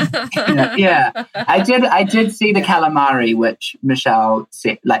 Yeah. I did see the calamari, which Michelle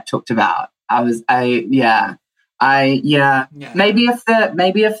talked about. Maybe if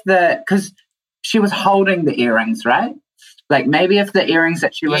the because she was holding the earrings, right? Like maybe if the earrings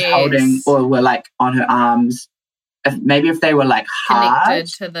that she was holding or were like on her arms, if they were like hard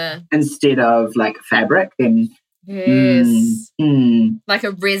connected to the instead of like fabric, then like a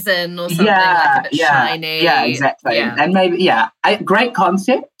resin or something, like a bit shiny. Yeah, exactly. Yeah. And maybe great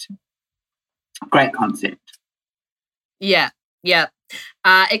concept. Yeah.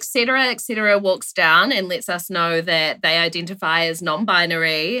 Etc. walks down and lets us know that they identify as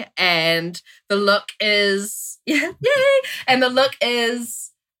non-binary, and the look is and the look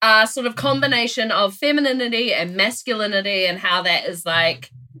is a sort of combination of femininity and masculinity, and how that is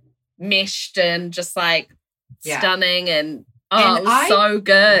like meshed and just like stunning and it was so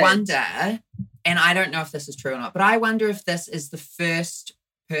good. I wonder, and I don't know if this is true or not, but I wonder if this is the first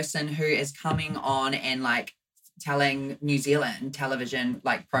person who is coming on and like telling New Zealand television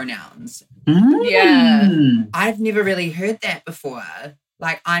like pronouns. Yeah. I've never really heard that before.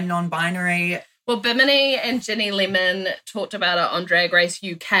 Like I'm non-binary. Well, Bimini and Ginny Lemon talked about it on Drag Race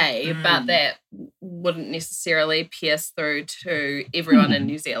UK, but that wouldn't necessarily pierce through to everyone in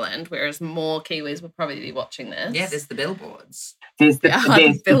New Zealand, whereas more Kiwis would probably be watching this. Yeah, there's the billboards. There's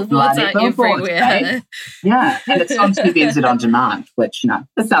billboards are everywhere. Right? Yeah, and it's on TVNZ On Demand, which,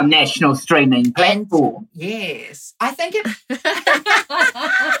 it's our national streaming platform. Yes. I think it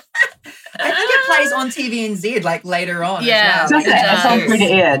plays on TVNZ like later on. Yeah. As well. It's on free to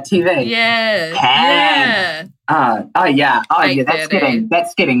air TV. Yeah.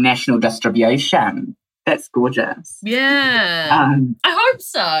 That's getting national distribution. That's gorgeous. Yeah. I hope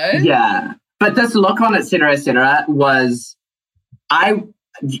so. Yeah. But this look on etc. was,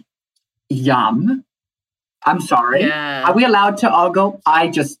 yum. I'm sorry. Yeah. Are we allowed to ogle?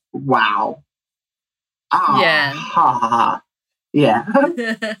 Wow. Yeah. Ha, ha, ha. Yeah.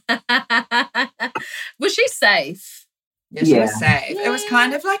 Was she safe? Yeah, she was Yeah. safe. It was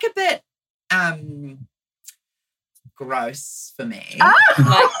kind of like a bit gross for me.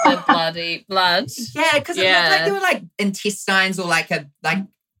 Like the bloody blood. Yeah, because it looked like there were like intestines or like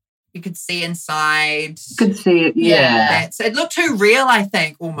you could see inside. Could see it. Yeah. So it looked too real, I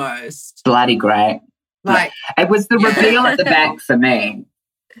think, almost. Bloody great. Like, It was the reveal at the back for me.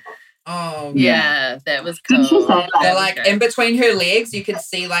 oh Yeah, that was cool. Did she say That They're was like great. in between her legs, you could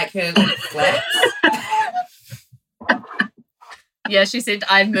see like her little flaps. Yeah, she said,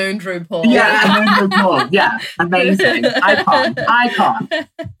 I mooned RuPaul. Yeah, amazing. Icon.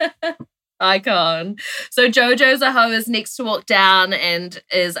 Icon. So Jojo Zaho is next to walk down and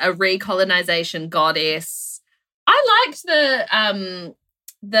is a recolonization goddess. I liked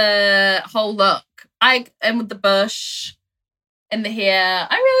the whole look. And with the bush and the hair.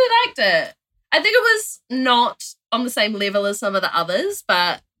 I really liked it. I think it was not on the same level as some of the others,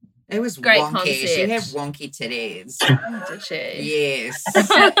 but It was Great wonky. She had concept. wonky titties. did she? Yes.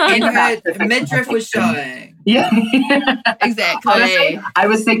 And her midriff was showing. Yeah. Exactly. I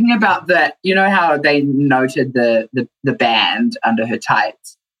was thinking about you know how they noted the band under her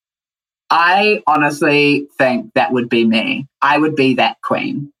tights? I honestly think that would be me. I would be that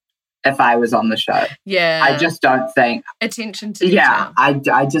queen if I was on the show. Yeah. I just don't think. Attention to Yeah,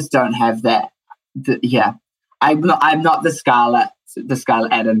 detail. I just don't have that. I'm not the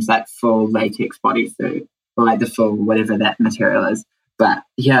Scarlet Adams, like full latex bodysuit or like the full whatever that material is. But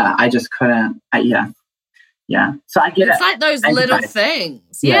yeah, I just couldn't. Yeah. So I get It's it. like those I little get it.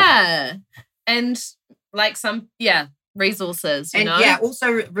 things. Yeah. Yeah. And like resources, you And know? yeah, also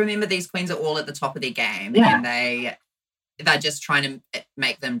remember these queens are all at the top of their game. Yeah. And they're just trying to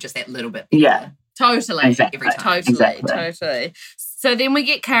make them just that little bit better. Yeah. Totally. Exactly. Every time. Totally. So then we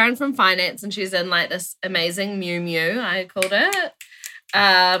get Karen from finance and she's in like this amazing Miu Miu, I called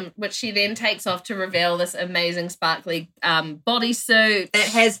it. Which she then takes off to reveal this amazing sparkly bodysuit. That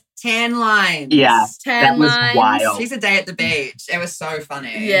has tan lines. Yeah. Tan That was lines. wild. She's a day at the beach. It was so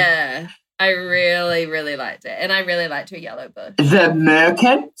funny. Yeah. I really, really liked it. And I really liked her yellow bush. The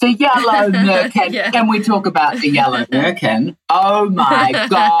merkin, the yellow merkin. Yeah. Can we talk about the yellow merkin? Oh my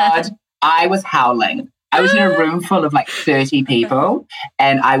God. I was howling. I was in a room full of like 30 people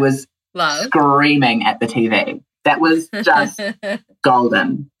and I was Love. screaming at the TV. That was just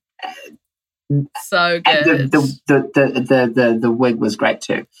golden. So And good. the wig was great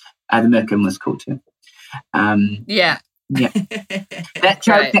too. The merkin was cool too. Yeah. That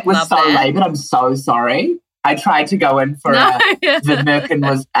joke Great, that was love so that. laboured. I'm so sorry. I tried to go in for No. the merkin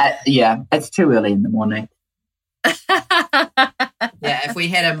was it's too early in the morning. Yeah, if we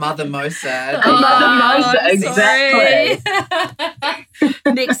had a Mother Mosa. Oh, Mother Mosa, I'm exactly.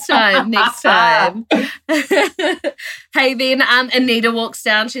 sorry. Next time. Hey, then Anita walks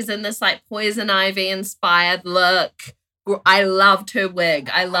down. She's in this like poison ivy inspired look. I loved her wig.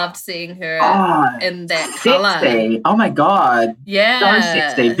 I loved seeing her Oh, in that color. sexy. Oh my God. Yeah. So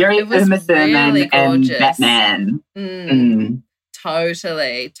sexy. Very It was Uma Thurman really and gorgeous. Batman. Mm.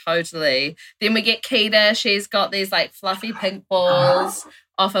 Totally. Then we get Keita. She's got these like fluffy pink balls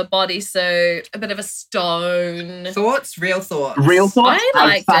off a bodysuit, a bit of a stone. Thoughts? Real thoughts. Real thoughts. I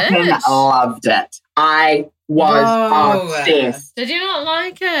liked fucking it. loved it. I was Whoa. obsessed. Did you not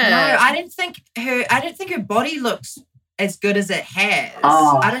like it? No, I didn't think her body looks as good as it has.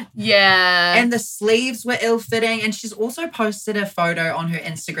 Oh. I don't. Yeah. And the sleeves were ill-fitting. And she's also posted a photo on her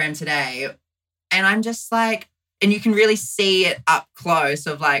Instagram today. And I'm just like, and you can really see it up close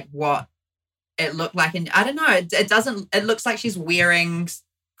of like what it looked like. And I don't know, it looks like she's wearing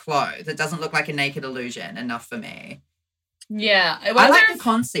clothes. It doesn't look like a naked illusion enough for me. yeah. I I wonder like if- the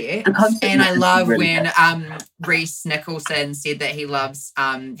concept. The concept And I is love really when good. Reese Nicholson said that he loves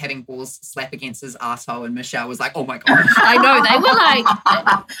having balls slap against his asshole, and Michelle was like, oh my God. I know, they were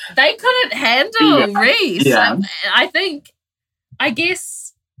like, they couldn't handle Reese. Yeah. I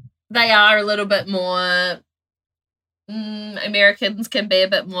guess they are a little bit more, Americans can be a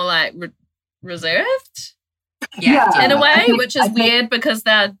bit more like reserved Yeah. in a I way, think- which I is think weird because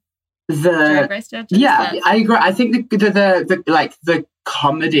they're The Drag Race judges. Yeah, but- I agree. I think the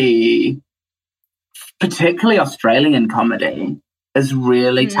comedy, particularly Australian comedy, is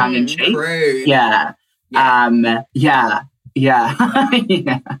really tongue in cheek. True. Yeah. Yeah. Yeah. Yeah.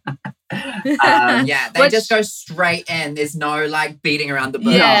 Yeah, they Which- just go straight in. There's no like beating around the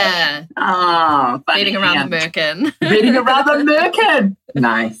bush. Yeah. Oh, funny. Beating around the merkin. Beating around the merkin.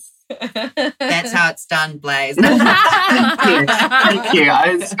 Nice. That's how it's done, Blaze. Thank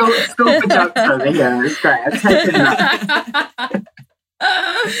you. School for jokes over here. It's great. I'm taking that.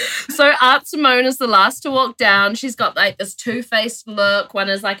 So Aunt Simone is the last to walk down. She's got like this two-faced look. One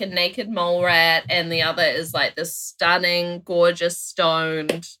is like a naked mole rat, and the other is like this stunning, gorgeous,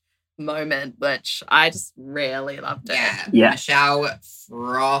 stoned moment, which I just really loved it. Yeah. Michelle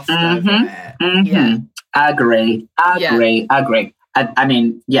frothed over it. Mm-hmm. Yeah. Agree. I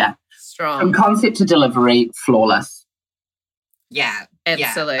mean, yeah. Strong. From concept to delivery, flawless. Yeah.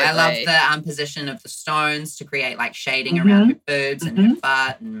 Absolutely. Yeah. I love the position of the stones to create like shading around her boobs and her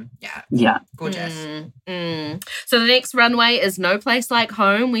butt, and Yeah. gorgeous. So the next runway is No Place Like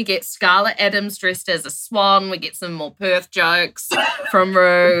Home. We get Scarlett Adams dressed as a swan. We get some more Perth jokes from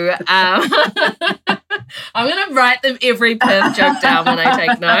Rue. I'm going to write them every Perth joke down when I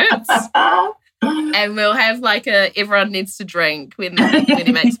take notes. And we'll have like a everyone needs to drink when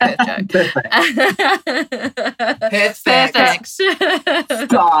he makes Perth joke. Perfect.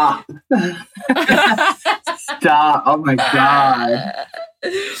 Stop. Stop. Oh my God.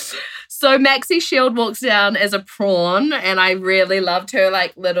 So Maxi Shield walks down as a prawn, and I really loved her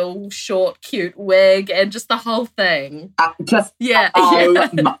like little short cute wig and just the whole thing.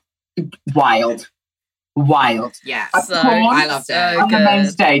 Wild. Yeah. A So- prawn I loved it. so on the main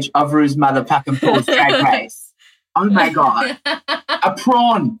good. stage of Rue's Mother Puck and Paul's Drag Race. Oh my God. A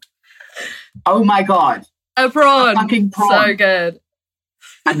prawn. Oh my God. A prawn. A fucking prawn. So good.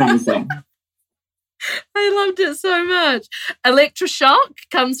 Amazing. I loved it so much. Electroshock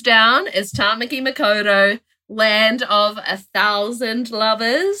comes down as Tamaki Makoto, Land of 1,000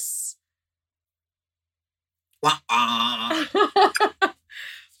 Lovers. Wah-ah.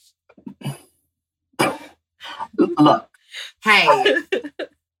 Look. Hey,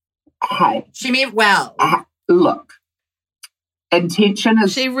 Hey. she meant well. Look. Intention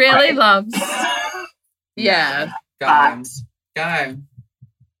is She really great. loves. Yeah. Go. But Go.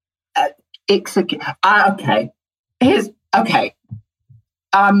 execute. Okay. Okay.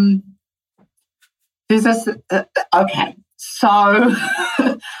 There's this. Okay. So.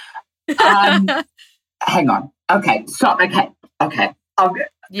 Hang on. Okay. Stop. Okay.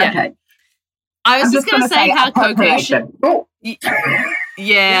 Yeah. Okay. I was I'm just going to gonna say how Coco. appropriation. Oh.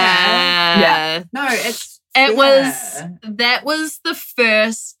 Yeah. No, it's. It yeah. that was the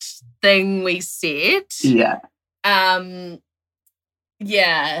first thing we said. Yeah.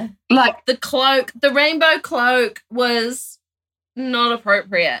 Yeah. Like. The cloak, the rainbow cloak was not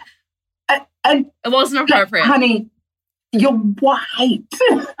appropriate. And It wasn't appropriate. honey, you're white.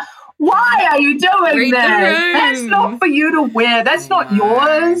 Why are you doing Read the that? room. That's not for you to wear. That's not No.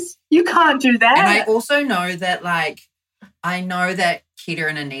 yours. You can't do that. And I also know that, like, I know that Keita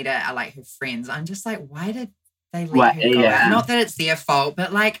and Anita are like her friends. I'm just like, why did they let her go? Yeah. Not that it's their fault,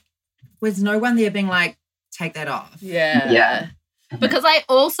 but like, was no one there being like, take that off? Yeah. Yeah. Because I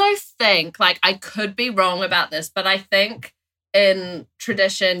also think, like, I could be wrong about this, but I think in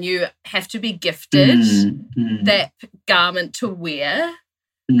tradition you have to be gifted that garment to wear.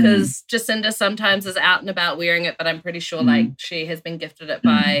 Because Jacinda sometimes is out and about wearing it, but I'm pretty sure like she has been gifted it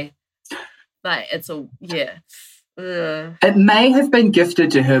by like it's a Ugh. It may have been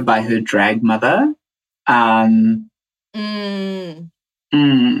gifted to her by her drag mother.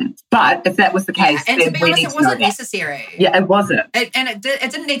 But if that was the case, And to then be we honest, need it to know wasn't that. necessary. Yeah, it wasn't. It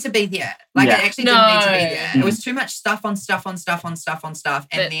didn't need to be there. Like, Yeah. it actually didn't need to be No. there. It was too much stuff on stuff on stuff on stuff on stuff.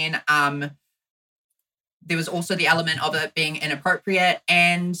 And then there was also the element of it being inappropriate.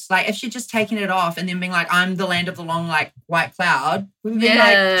 And, like, if she'd just taken it off and then being like, I'm the land of the long, like, white cloud, we would be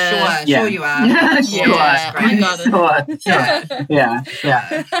like, sure you are. Sure. Yeah, I got it. Sure. Yeah.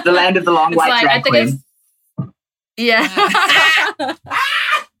 Yeah. The land of the long It's white like, drag I think queen. Yeah.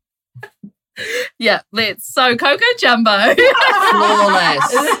 Yeah, let's. So Coco Jumbo. Flawless.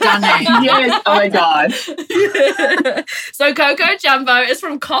 Stunning. Yes. Oh my God. So Coco Jumbo is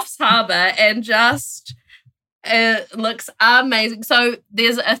from Coffs Harbour and just looks amazing. So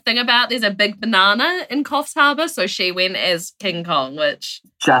there's a big banana in Coffs Harbour, so she went as King Kong, which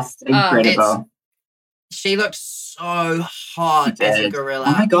Just incredible. She looked so hot She as a did. gorilla.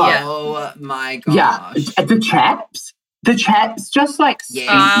 Oh my God. Oh my Yeah. gosh. The chaps just like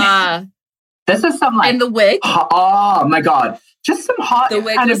Yes. this is some like and the wig. oh my God. Just some hot The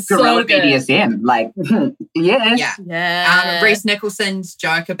wig kind was of gorilla so good. BDSM. Like yes. Yeah. Yeah. Reese Nicholson's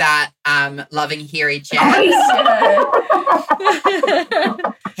joke about loving hairy chaps.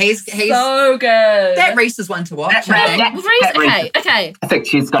 He's so good. that Reese is one to watch. That- I think. that- Reese, okay. I think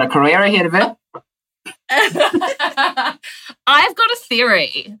she's got a career ahead of her. I've got a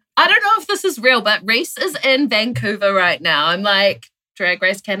theory. I don't know if this is real, but Reese is in Vancouver right now. I'm like Drag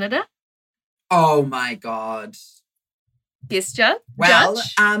Race Canada? Oh my God. Guest judge? Well,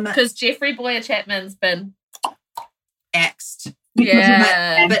 Because Jeffrey Boyer Chapman's been... axed.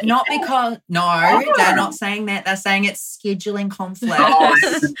 Yeah. But not because, no, they're not saying that. They're saying it's scheduling conflict. Oh,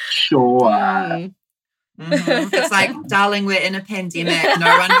 sure. Mm. It's like, darling, we're in a pandemic.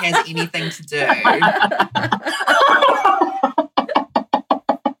 No one has anything to do.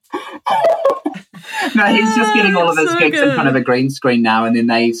 No, he's just getting all of his So gigs in good. front of a green screen now, and then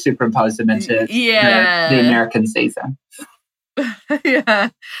they superimpose them into Yeah. the American season. Yeah.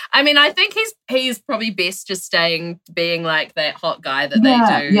 I mean, I think he's probably best just being like that hot guy that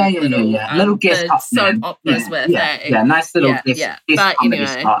Yeah, they do. yeah. Little guest the hot soap man. operas with. Yeah, nice little Yeah, guest, yeah. guest But, comedy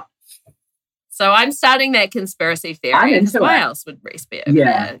anyway. spot. So I'm starting that conspiracy theory. I'm into Why it. else would Reese be over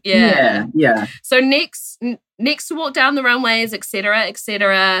Yeah, there? yeah. So next to walk down the runways, etc.,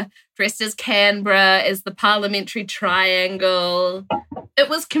 dressed as Canberra, is the parliamentary triangle. It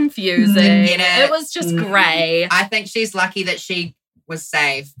was confusing. Didn't get it. It was just grey. I think she's lucky that she was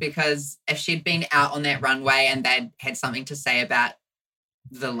safe, because if she'd been out on that runway and they'd had something to say about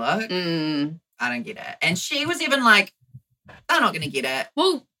the look, Mm. I don't get it. And she was even like, they're not going to get it.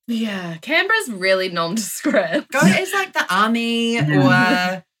 Well, yeah, Canberra's really nondescript. Go as like the army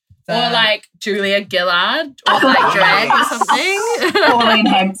or like Julia Gillard or like drag or something. Pauline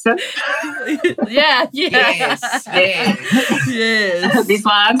Hanson. yeah. Yes. Yes. This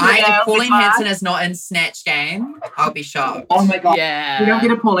one. If Pauline Hanson is not in Snatch Game, I'll be shocked. Oh my God. Yeah. If we don't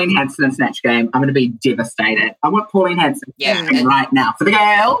get a Pauline Hanson in Snatch Game, I'm going to be devastated. I want Pauline Hanson Yeah. right now. For the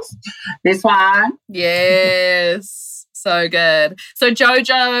girls, this one. Yes. So good. So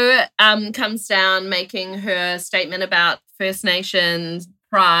JoJo comes down making her statement about First Nations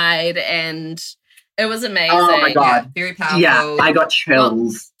pride, and it was amazing. Oh my God. Very powerful. Yeah, I got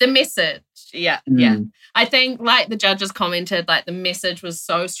chills. The message. Yeah. I think, like the judges commented, like the message was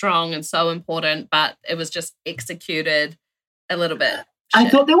so strong and so important, but it was just executed a little bit. I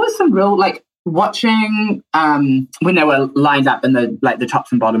shit. thought there was some real, like, watching when they were lined up in the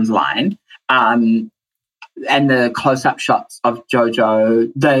tops and bottoms line, and the close-up shots of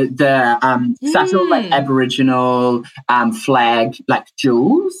JoJo, the subtle like Aboriginal flag like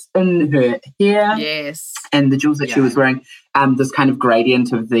jewels in her hair, Yes. and the jewels that she was wearing, this kind of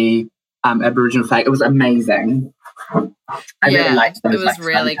gradient of the Aboriginal flag. It was amazing. I really liked those. It was like,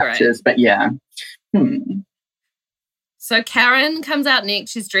 really fun great. touches, but yeah. So Karen comes out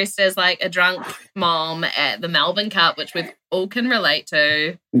next. She's dressed as like a drunk mom at the Melbourne Cup, which we all can relate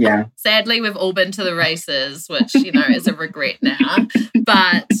to. Yeah. Sadly, we've all been to the races, which, you know, is a regret now.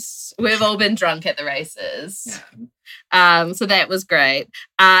 But we've all been drunk at the races. Yeah. So that was great.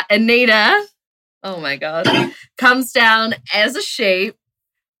 Anita, oh my God, comes down as a sheep.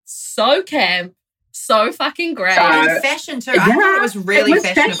 So camp. So fucking great. And fashion too. I thought it was really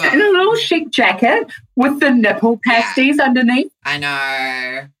fashionable. Fashion, in a little chic jacket with the nipple pasties underneath. I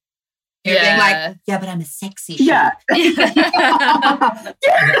know. You're being like, yeah, but I'm a sexy sheep. Yeah.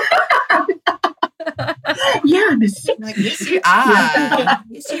 Yeah, I'm a sexy Like, yes, you are.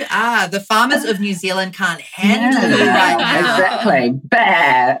 Yes, you are. The farmers of New Zealand can't handle you right now. Exactly.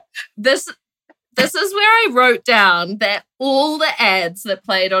 Bad. This is where I wrote down that all the ads that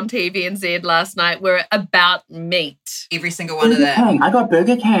played on TVNZ last night were about meat. Every single one of Burger them. King. I got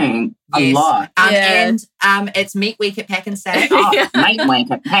Burger King a Yes. lot. Yeah. And it's Meat Week at Pack and Sack. Oh, mate, wank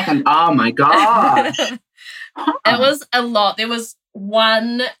at Peckham. Oh my gosh. It was a lot. There was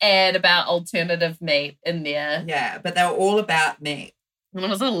one ad about alternative meat in there. Yeah, but they were all about meat. And it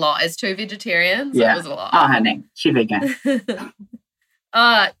was a lot. As two vegetarians, Yeah. it was a lot. Oh, honey, she vegan.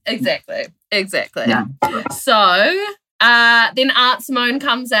 Exactly. Yeah. So then Art Simone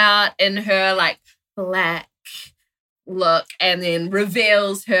comes out in her like black look and then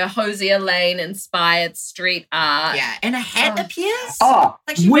reveals her Hosea Lane inspired street art. Yeah, and a hat appears. Oh,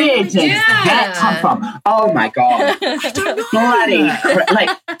 Like she where really did did that come from? Oh my god. I don't know. Bloody, like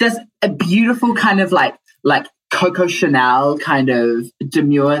there's a beautiful kind of like Coco Chanel kind of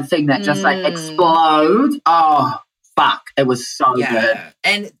demure thing that just like explodes. Oh fuck, it was so good.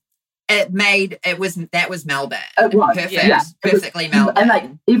 And that was Melbourne. It was, Perfect. yeah. It was- Perfectly Melbourne. And like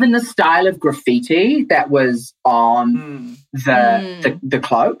even the style of graffiti that was on the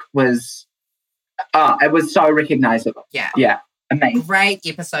cloak was it was so recognizable. Yeah. Amazing. Great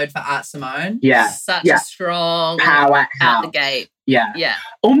episode for Art Simone. Yeah. Such a strong Power out the gate. Yeah. Yeah.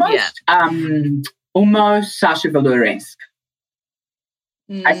 Almost Sasha Velour-esque.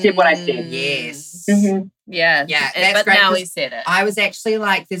 I said what I said. Yes. Mm-hmm. Yeah. Yeah, that's but great, now 'cause he said it. I was actually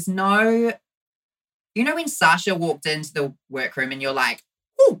like, there's no, you know, when Sasha walked into the workroom and you're like,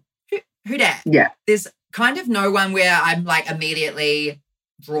 oh, who dat? Yeah. There's kind of no one where I'm like immediately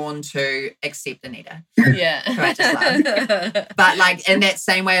drawn to except Anita. Yeah. Who I just love. But like in that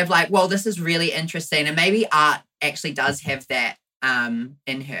same way of like, well, this is really interesting. And maybe art actually does have that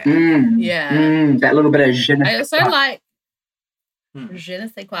in her. Yeah. That little bit of je ne I sais also quoi. like je ne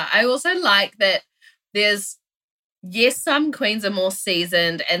sais quoi. I also like that there's some queens are more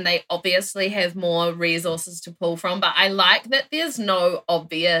seasoned and they obviously have more resources to pull from, but I like that there's no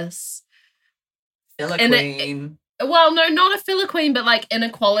obvious Filler and queen. well, no, not a filler queen, but like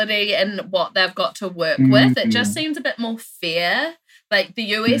inequality in what they've got to work with. It just seems a bit more fair. Like the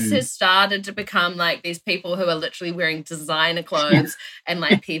US has started to become like these people who are literally wearing designer clothes and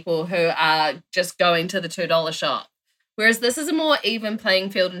like people who are just going to the $2 shop. Whereas this is a more even playing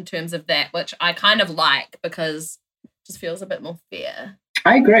field in terms of that, which I kind of like because it just feels a bit more fair.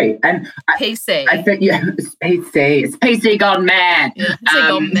 I agree. And PC. I think, it's PC. It's PC gone mad. Yeah, PC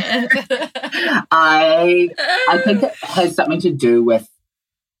gone mad. I think it has something to do with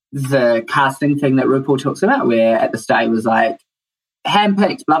the casting thing that RuPaul talks about, where at the start it was like,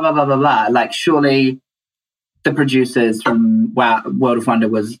 handpicked, blah, blah, blah, blah, blah. Like, surely the producers from World of Wonder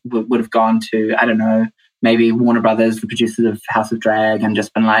would have gone to, I don't know, maybe Warner Brothers, the producers of House of Drag, and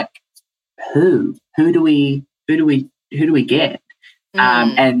just been like, who do we get?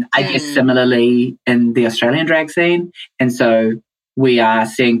 And I guess similarly in the Australian drag scene. And so we are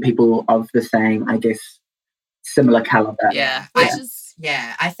seeing people of the same, I guess, similar caliber. Yeah.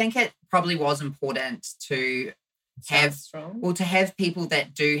 I think it probably was important to have people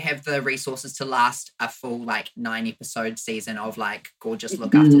that do have the resources to last a full like 9-episode season of like gorgeous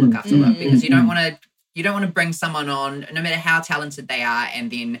look after look because you don't want to bring someone on no matter how talented they are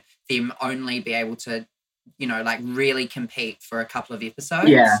and then them only be able to like really compete for a couple of episodes.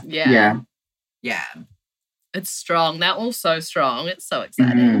 Yeah. It's strong. They're all so strong. It's so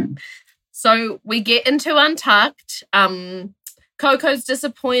exciting. So we get into Untucked. Coco's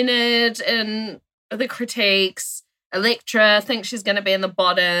disappointed in the critiques. Elektra thinks she's going to be in the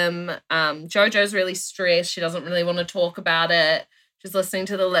bottom. JoJo's really stressed. She doesn't really want to talk about it. She's listening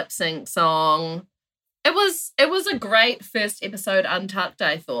to the lip sync song. It was a great first episode, Untucked,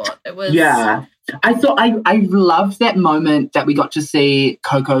 I thought. It was. Yeah. I thought I loved that moment that we got to see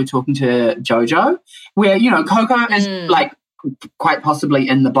Coco talking to JoJo, where, Coco is like quite possibly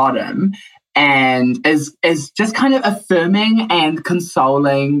in the bottom and is just kind of affirming and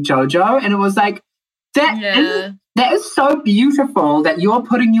consoling JoJo. And it was like, that is so beautiful that you're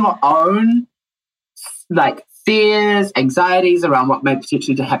putting your own like fears, anxieties around what may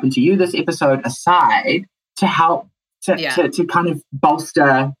potentially to happen to you this episode aside to help to kind of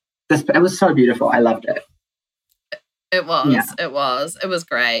bolster this. It was so beautiful. I loved it. It was. Yeah. It was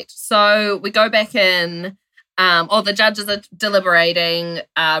great. So we go back in. The judges are deliberating.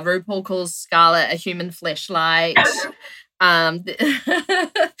 RuPaul calls Scarlett a human fleshlight.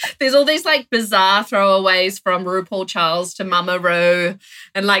 There's all these like bizarre throwaways from RuPaul Charles to Mama Ru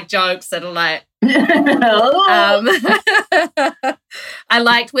and like jokes that are like I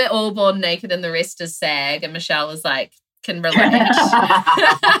liked We're All Born Naked and the Rest is SAG, and Michelle is like can relate.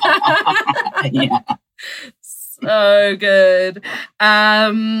 So good.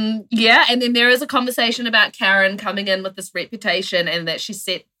 And then there is a conversation about Karen coming in with this reputation and that she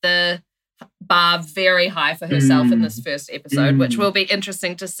set the bar very high for herself in this first episode, which will be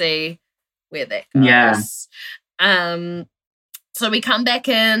interesting to see where that goes. Yeah. So we come back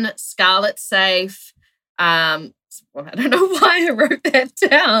in, Scarlett's safe. I don't know why I wrote that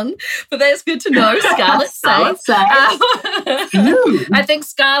down, but that's good to know. Scarlett's safe. I think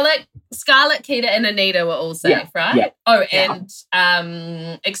Scarlett, Keita, and Anita were all safe, right? Yeah. Oh, and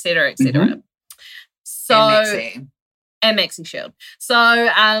et cetera, et cetera. So and Maxi Shield. So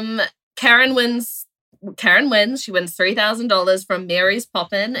Karen wins. She wins $3,000 from Mary's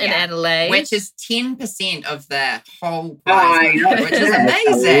Poppin' in Adelaide, which is 10% of the whole prize, which is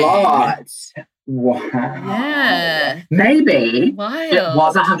amazing. A lot. Wow. Yeah. Maybe Wild. It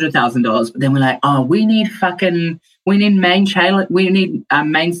was $100,000, but then we're like, we need main challenge. We need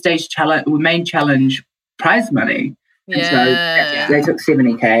main stage challenge. Main challenge prize money. Yeah. So they took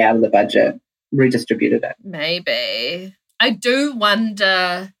 $70,000 out of the budget, redistributed it. Maybe. I do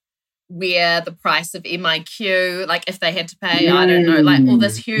wonder where the price of MIQ, like if they had to pay, I don't know, like all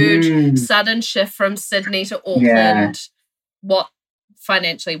this huge sudden shift from Sydney to Auckland, what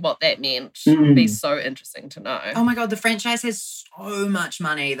that meant would be so interesting to know. Oh my God, the franchise has so much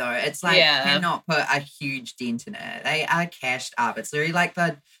money though. It's like cannot put a huge dent in it. They are cashed up. It's literally like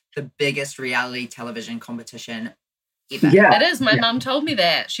the biggest reality television competition ever. Yeah. It is. My mum told me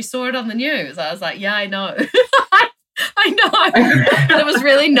that. She saw it on the news. I was like, yeah, I know. I know. But it was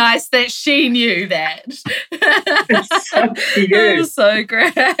really nice that she knew that. It's so cute. It was so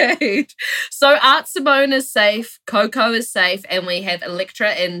great. So Art Simone is safe, Coco is safe, and we have Electra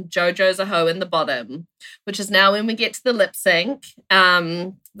and Jojo Zaho in the bottom, which is now when we get to the lip sync.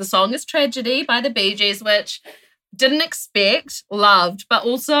 The song is Tragedy by the Bee Gees, which didn't expect, loved, but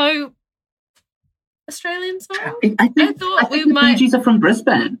also Australian song. I thought think we the might. Bee Gees are from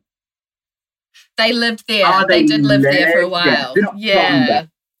Brisbane. They lived there. Oh, they they did live there for a lived while. there. They're not from there.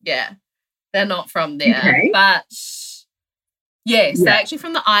 Yeah. They're not from there. Okay. But yes, they're Yeah. actually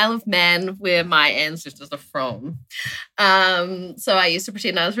from the Isle of Man, where my ancestors are from. So I used to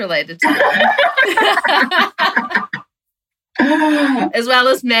pretend I was related to them. As well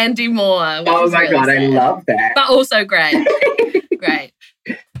as Mandy Moore. Which Oh is my really God, I sad. love that. But also great. Great.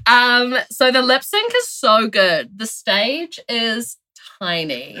 So the lip sync is so good. The stage is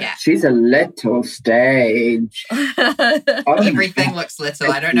tiny. Yeah. She's a little stage. Oh, Everything looks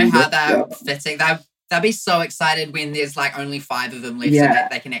little. I don't know how they're Yeah. fitting. They'll be so excited when there's like only 5 of them left so Yeah.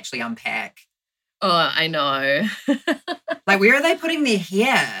 that they can actually unpack. Oh, I know. Like, where are they putting their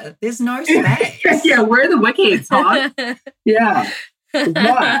hair? There's no space. Yeah, where are the wickets, huh? Yeah.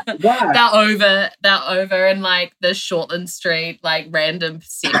 What? They're over in like the Shortland Street, like random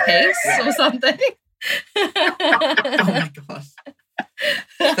set piece or something. Oh my god.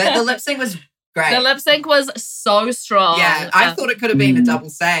 The lip sync was great. The lip sync was so strong. Yeah, I thought it could have been a double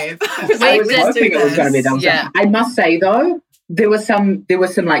save. I We was did hoping it was going to be a double Yeah. save. I must say though, there was some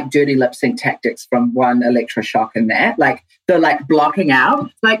like dirty lip sync tactics from one Electra Shock in that. Like the like blocking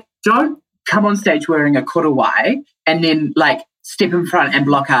out. Like don't come on stage wearing a kurawai and then like step in front and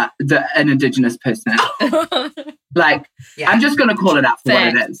block out an Indigenous person. Like Yeah. I'm just going to call it out for what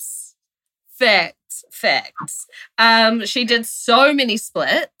it is. Facts. She did so many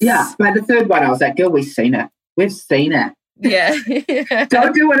splits. Yeah, by the third one, I was like, girl, we've seen it. We've seen it. Yeah.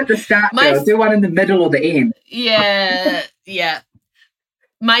 Don't do one at the start, My- girl. Do one in the middle or the end. Yeah.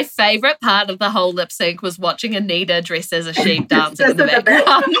 My favorite part of the whole lip sync was watching Anita dressed as a sheep dancing in the Just in the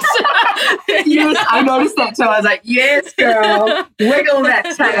background. Yes, I noticed that too. I was like, yes, girl. Wiggle that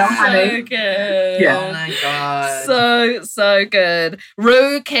tail, So honey. good. Yeah. Oh my god. So good.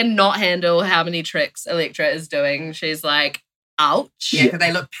 Rue cannot handle how many tricks Electra is doing. She's like, ouch. Yeah, because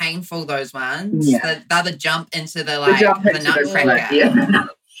they look painful, those ones. Yeah. The other jump into the The like jump the into the nutcracker.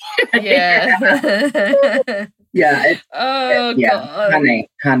 slit, Yeah. Yeah, Oh, yeah, God.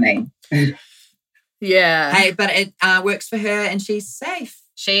 honey. Yeah. Hey, but it works for her and she's safe.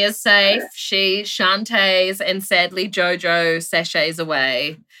 She is safe. She shantays and sadly Jojo sachets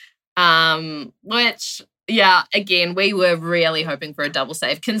away. Which, yeah, again, we were really hoping for a double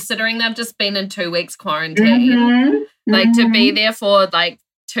save, considering they've just been in 2 weeks quarantine. Mhm, Like to be mhm. there for like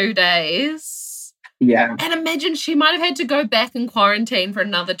 2 days. Yeah. And imagine she might have had to go back in quarantine for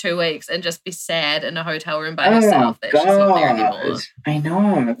another 2 weeks and just be sad in a hotel room by herself that she's not there anymore. God. I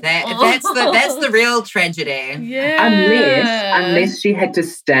know. That's the real tragedy. Yeah. Unless she had to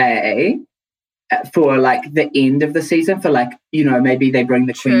stay for like the end of the season for like, you know, maybe they bring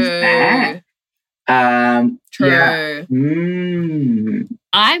the queens back. True. Yeah. Mm.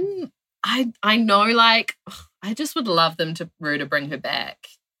 I know, like, I just would love them to Rue to bring her back.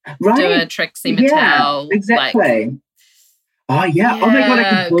 Right. Do a Trixie Yeah, Mattel. exactly. Like, Oh yeah. Oh my God, I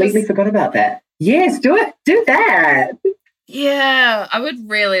Yeah, completely 'cause- forgot about that. Yes, do it. Do that. yeah, I would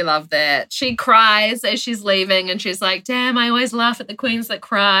really love that. She cries as she's leaving and she's like, damn, I always laugh at the queens that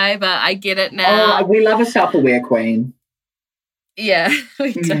cry, but I get it now. Oh, we love a self-aware queen. Yeah,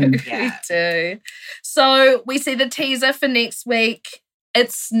 we do. Mm. Yeah. We do. So we see the teaser for next week.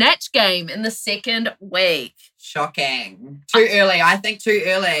 It's Snatch Game in the second week. Shocking. Too early. I think too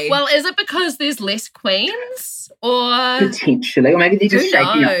early. Well, is it because there's less queens? Or Potentially, or maybe they're just who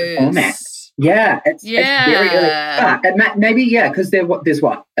shaking up the format. knows? Yeah, it's very early. Yeah. But maybe, yeah, because there's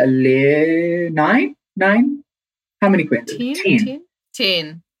what, 9? How many queens?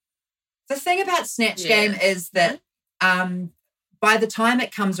 10. the thing about Snatch Yeah. Game is that by the time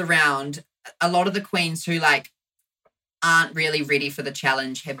it comes around, a lot of the queens who like aren't really ready for the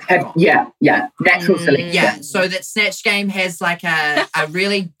challenge have gone. Yeah, natural selection. Yeah, so that Snatch Game has like a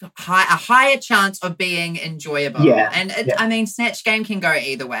really higher chance of being enjoyable. Yeah, And yeah. I mean, Snatch Game can go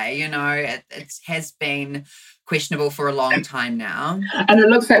either way, you know. It has been questionable for a long time now. And it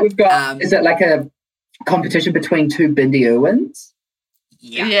looks like we've got, is it like a competition between 2 Bindi Irwins?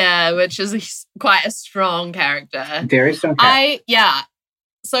 Yeah. Which is quite a strong character. Very strong.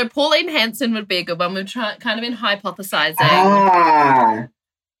 So Pauline Hanson would be a good one. We've kind of been hypothesizing.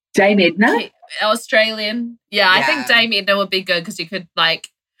 Dame Edna? Australian. Yeah, I think Yeah. Dame Edna would be good because you could like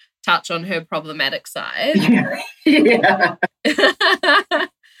touch on her problematic side. Yeah.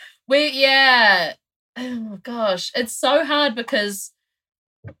 Oh gosh, it's so hard because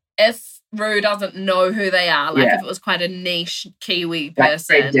if Rue doesn't know who they are, like if it was quite a niche Kiwi Like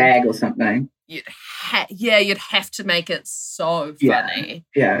person, Fred Dag or something. you'd have to make it so funny.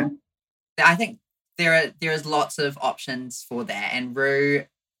 Yeah. I think there is lots of options for that, and Rue,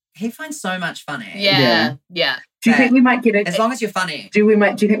 he finds so much funny. Yeah. Do you think we might get As long as you're funny. Do you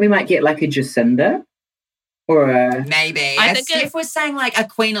think we might get like a Jacinda? Or a Maybe. I As think Steph was saying, like a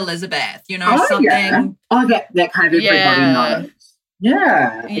Queen Elizabeth, you know, Oh, something. yeah. Oh, that kind of everybody knows.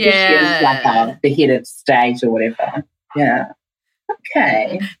 Yeah. I guess she is like the head of state or whatever. Yeah.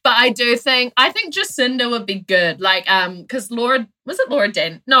 Okay. But I think Jacinda would be good. Like, because Melanie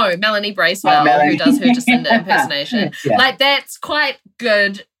Bracewell, Melanie. who does her Jacinda impersonation. Yeah. Like, that's quite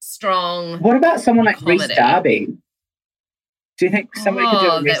good, strong. What about someone like comedy. Reece Darby? Do you think somebody could do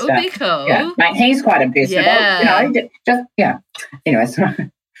a Reece that would Darby? be cool. Yeah. Like, he's quite impersonable. Yeah. You know, just Anyways,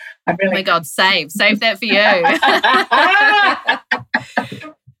 I'm Oh really... my God, save that for you.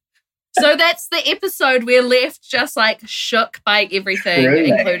 So that's the episode. We're left just like shook by everything, Truly.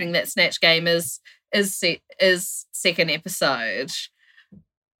 including that Snatch Game is second episode.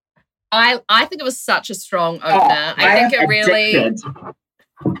 I think it was such a strong opener. I think it really,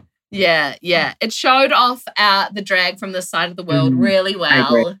 it showed off the drag from this side of the world really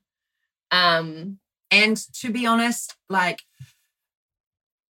well. And to be honest, like,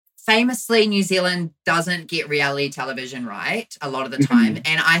 famously, New Zealand doesn't get reality television right a lot of the time.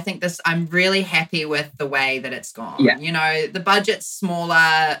 And I think I'm really happy with the way that it's gone. Yeah. You know, the budget's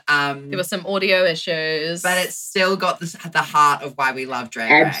smaller. There were some audio issues. But it's still got the heart of why we love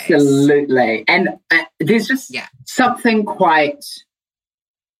Drag Race. Absolutely. And there's just something quite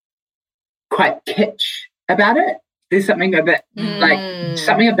kitsch about it. There's something a bit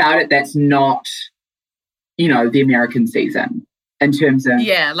something about it that's not, the American season. In terms of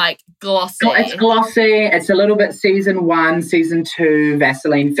like glossy. It's glossy. It's a little bit season 1, season 2,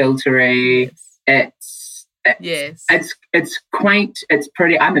 Vaseline filtery. It's quaint. It's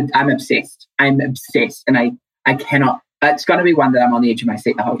pretty. I'm obsessed. I'm obsessed, and I cannot. It's going to be one that I'm on the edge of my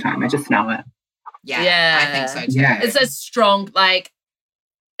seat the whole time. I just know it. Yeah, I think so too. Yeah. It's a strong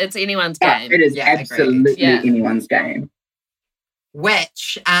it's anyone's game. It is absolutely anyone's game.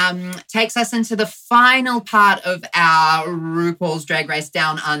 Which takes us into the final part of our RuPaul's Drag Race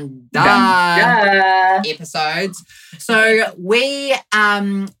Down Under episodes. So we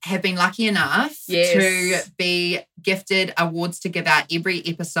have been lucky enough to be gifted awards to give out every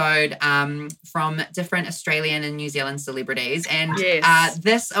episode from different Australian and New Zealand celebrities. And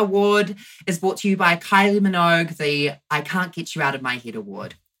this award is brought to you by Kylie Minogue, the I Can't Get You Out of My Head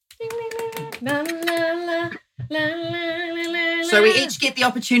award. La, la, la, la, la. So we each get the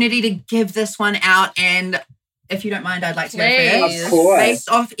opportunity to give this one out, and if you don't mind, I'd like to go first. Of course. Based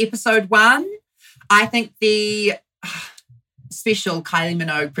off episode 1, I think the special Kylie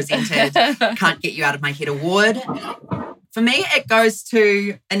Minogue presented Can't Get You Out of My Head award, for me, it goes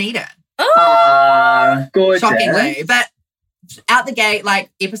to Anita. Oh, gorgeous. Shockingly. But out the gate, like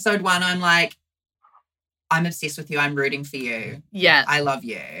episode 1, I'm like, I'm obsessed with you. I'm rooting for you. Yeah. I love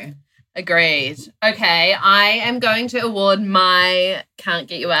you. Agreed. Okay, I am going to award my Can't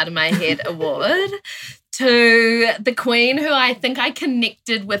Get You Out of My Head award to the queen who I think I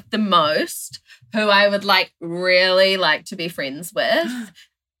connected with the most, who I would really like to be friends with,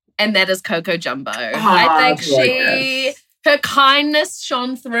 and that is Coco Jumbo. I think her kindness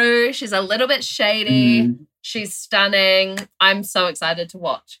shone through. She's a little bit shady. She's stunning. I'm so excited to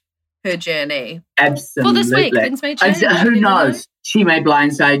watch her journey. Absolutely. For this week, things may change. Who knows? She may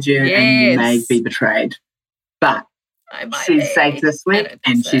blindside you and you may be betrayed. But she's safe this week,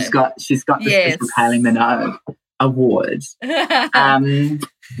 and she's got the special Kylie Minogue award.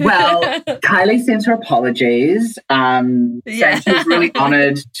 Well, Kylie sends her apologies. Saying she was really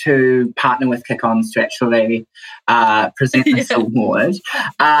honoured to partner with Kick-Ons to actually present this award.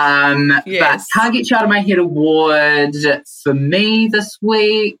 But Can't Get You Out of My Head award for me this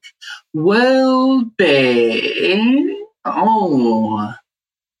week will be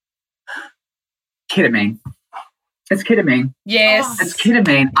Ketamine. It's Ketamine. Yes. It's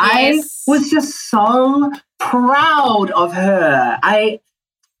Ketamine. I was just so proud of her.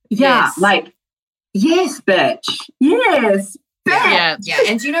 Yes, bitch. Yes, bitch. Yeah.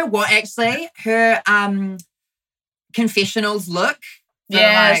 And do you know what, actually? Her confessionals look.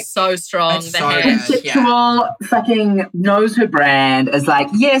 So strong. It's so good. Conceptual, fucking knows her brand, is like,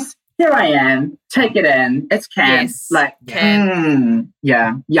 yes, here I am. Take it in. It's camp. Yes, Like,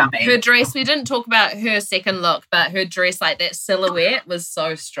 yeah, yummy. Her dress, we didn't talk about her second look, but her dress, like that silhouette, was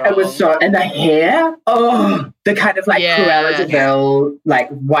so strong. It was so, and the hair, the kind of like Cruella de Vil, like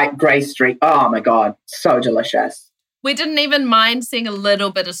white grey streak. Oh my God, so delicious. We didn't even mind seeing a little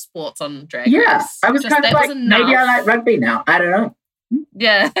bit of sports on Drag Race. Yeah, I was Just kind of that like, maybe I like rugby now. I don't know.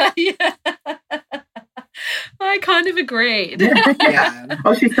 Yeah, yeah. I kind of agreed. Yeah.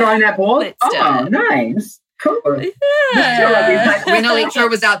 Oh, she's throwing that ball? Let's do it. Nice. Cool. Yeah. When Electra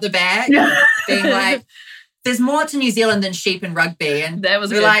was out the back, being like, there's more to New Zealand than sheep and rugby. And That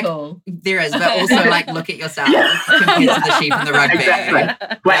was we're good like, call. there is, but also like, look at yourself compared to the sheep and the rugby.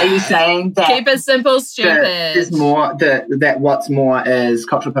 Exactly. Wait, are you saying that Keep it simple, stupid. there's more, that what's more is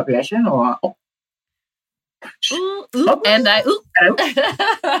cultural appropriation or... Ooh, ooh, and I ooh.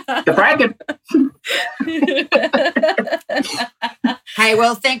 The bragging. Hey,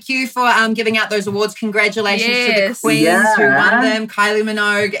 well, thank you for giving out those awards. Congratulations to the Yes. queens Yeah. who won them. Kylie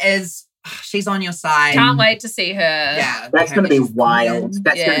Minogue she's on your side. Can't wait to see her. Yeah. That's going to be apparently she's wild. brilliant.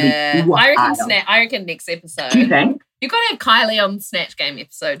 That's Yeah. going to be wild. I reckon next episode. Do you think? You've got to have Kylie on the Snatch Game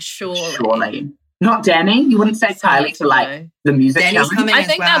episode, surely. Surely. Not Danny? You wouldn't say Kylie to like the music Danny's challenge? coming I as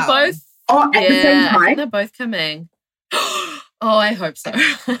think well. they're both. Oh, at the same I think time? they're both coming. Oh, I hope so.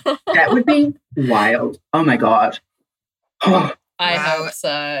 That would be wild. Oh my God. Oh, I Wow. hope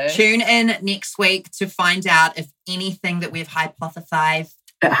so. Tune in next week to find out if anything that we've hypothesized.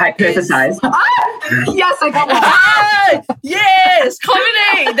 hypothesize. Yes, I got one. Ah, yes,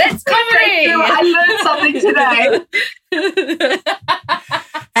 comedy. That's Thank you. I learned something today.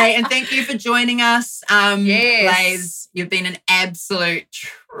 Hey, and thank you for joining us. Yes. Blaze, you've been an absolute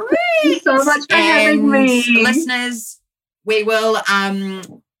treat. Thank you so much for having And me. listeners, we will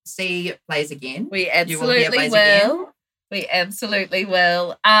see Blaze again. We You will hear absolutely Blaze again. will. We absolutely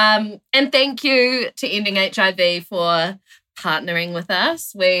will. And thank you to Ending HIV for partnering with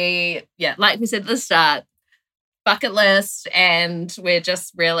us. We, like we said at the start, bucket list, and we're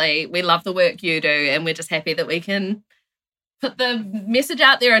just really, we love the work you do, and we're just happy that we can put the message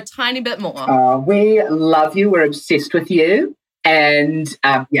out there a tiny bit more. We love you. We're obsessed with you. And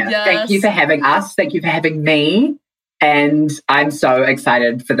thank you for having us. Thank you for having me. And I'm so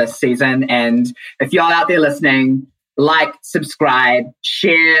excited for this season. And if y'all out there listening, like, subscribe,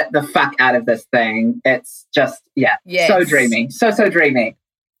 share the fuck out of this thing. It's just, so dreamy. So dreamy.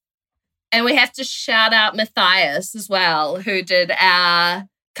 And we have to shout out Matthias as well, who did our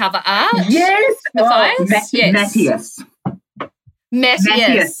cover art. Yes. Matthias? Yes.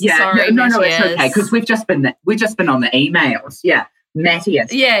 Matthias. Yeah. Sorry, no, it's Matthias. okay because we've just been on the emails. Yeah.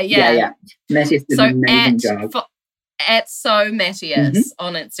 Matthias. Yeah. Matthias did So an amazing job. at So Matthias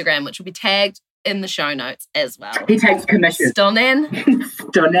on Instagram, which will be tagged in the show notes as well. He takes commission. Stunning.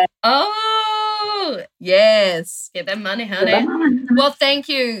 Stunning. Oh, yes. Get that money, honey. Well, thank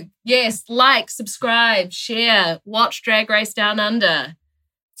you. Yes, like, subscribe, share, watch Drag Race Down Under.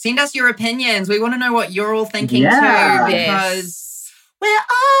 Send us your opinions. We want to know what you're all thinking Yeah. too, because we're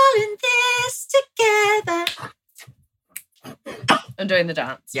all in this together. I'm doing the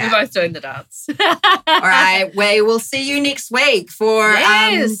dance. Yeah. We're both doing the dance. All right, we will see you next week for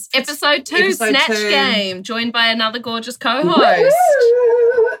Yes, episode 2, episode Snatch 2. Game, joined by another gorgeous co-host.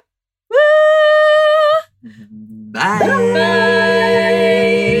 Woo! Bye.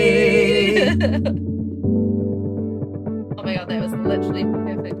 Oh my God, that was literally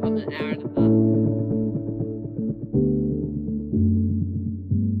perfect on an hour and a half.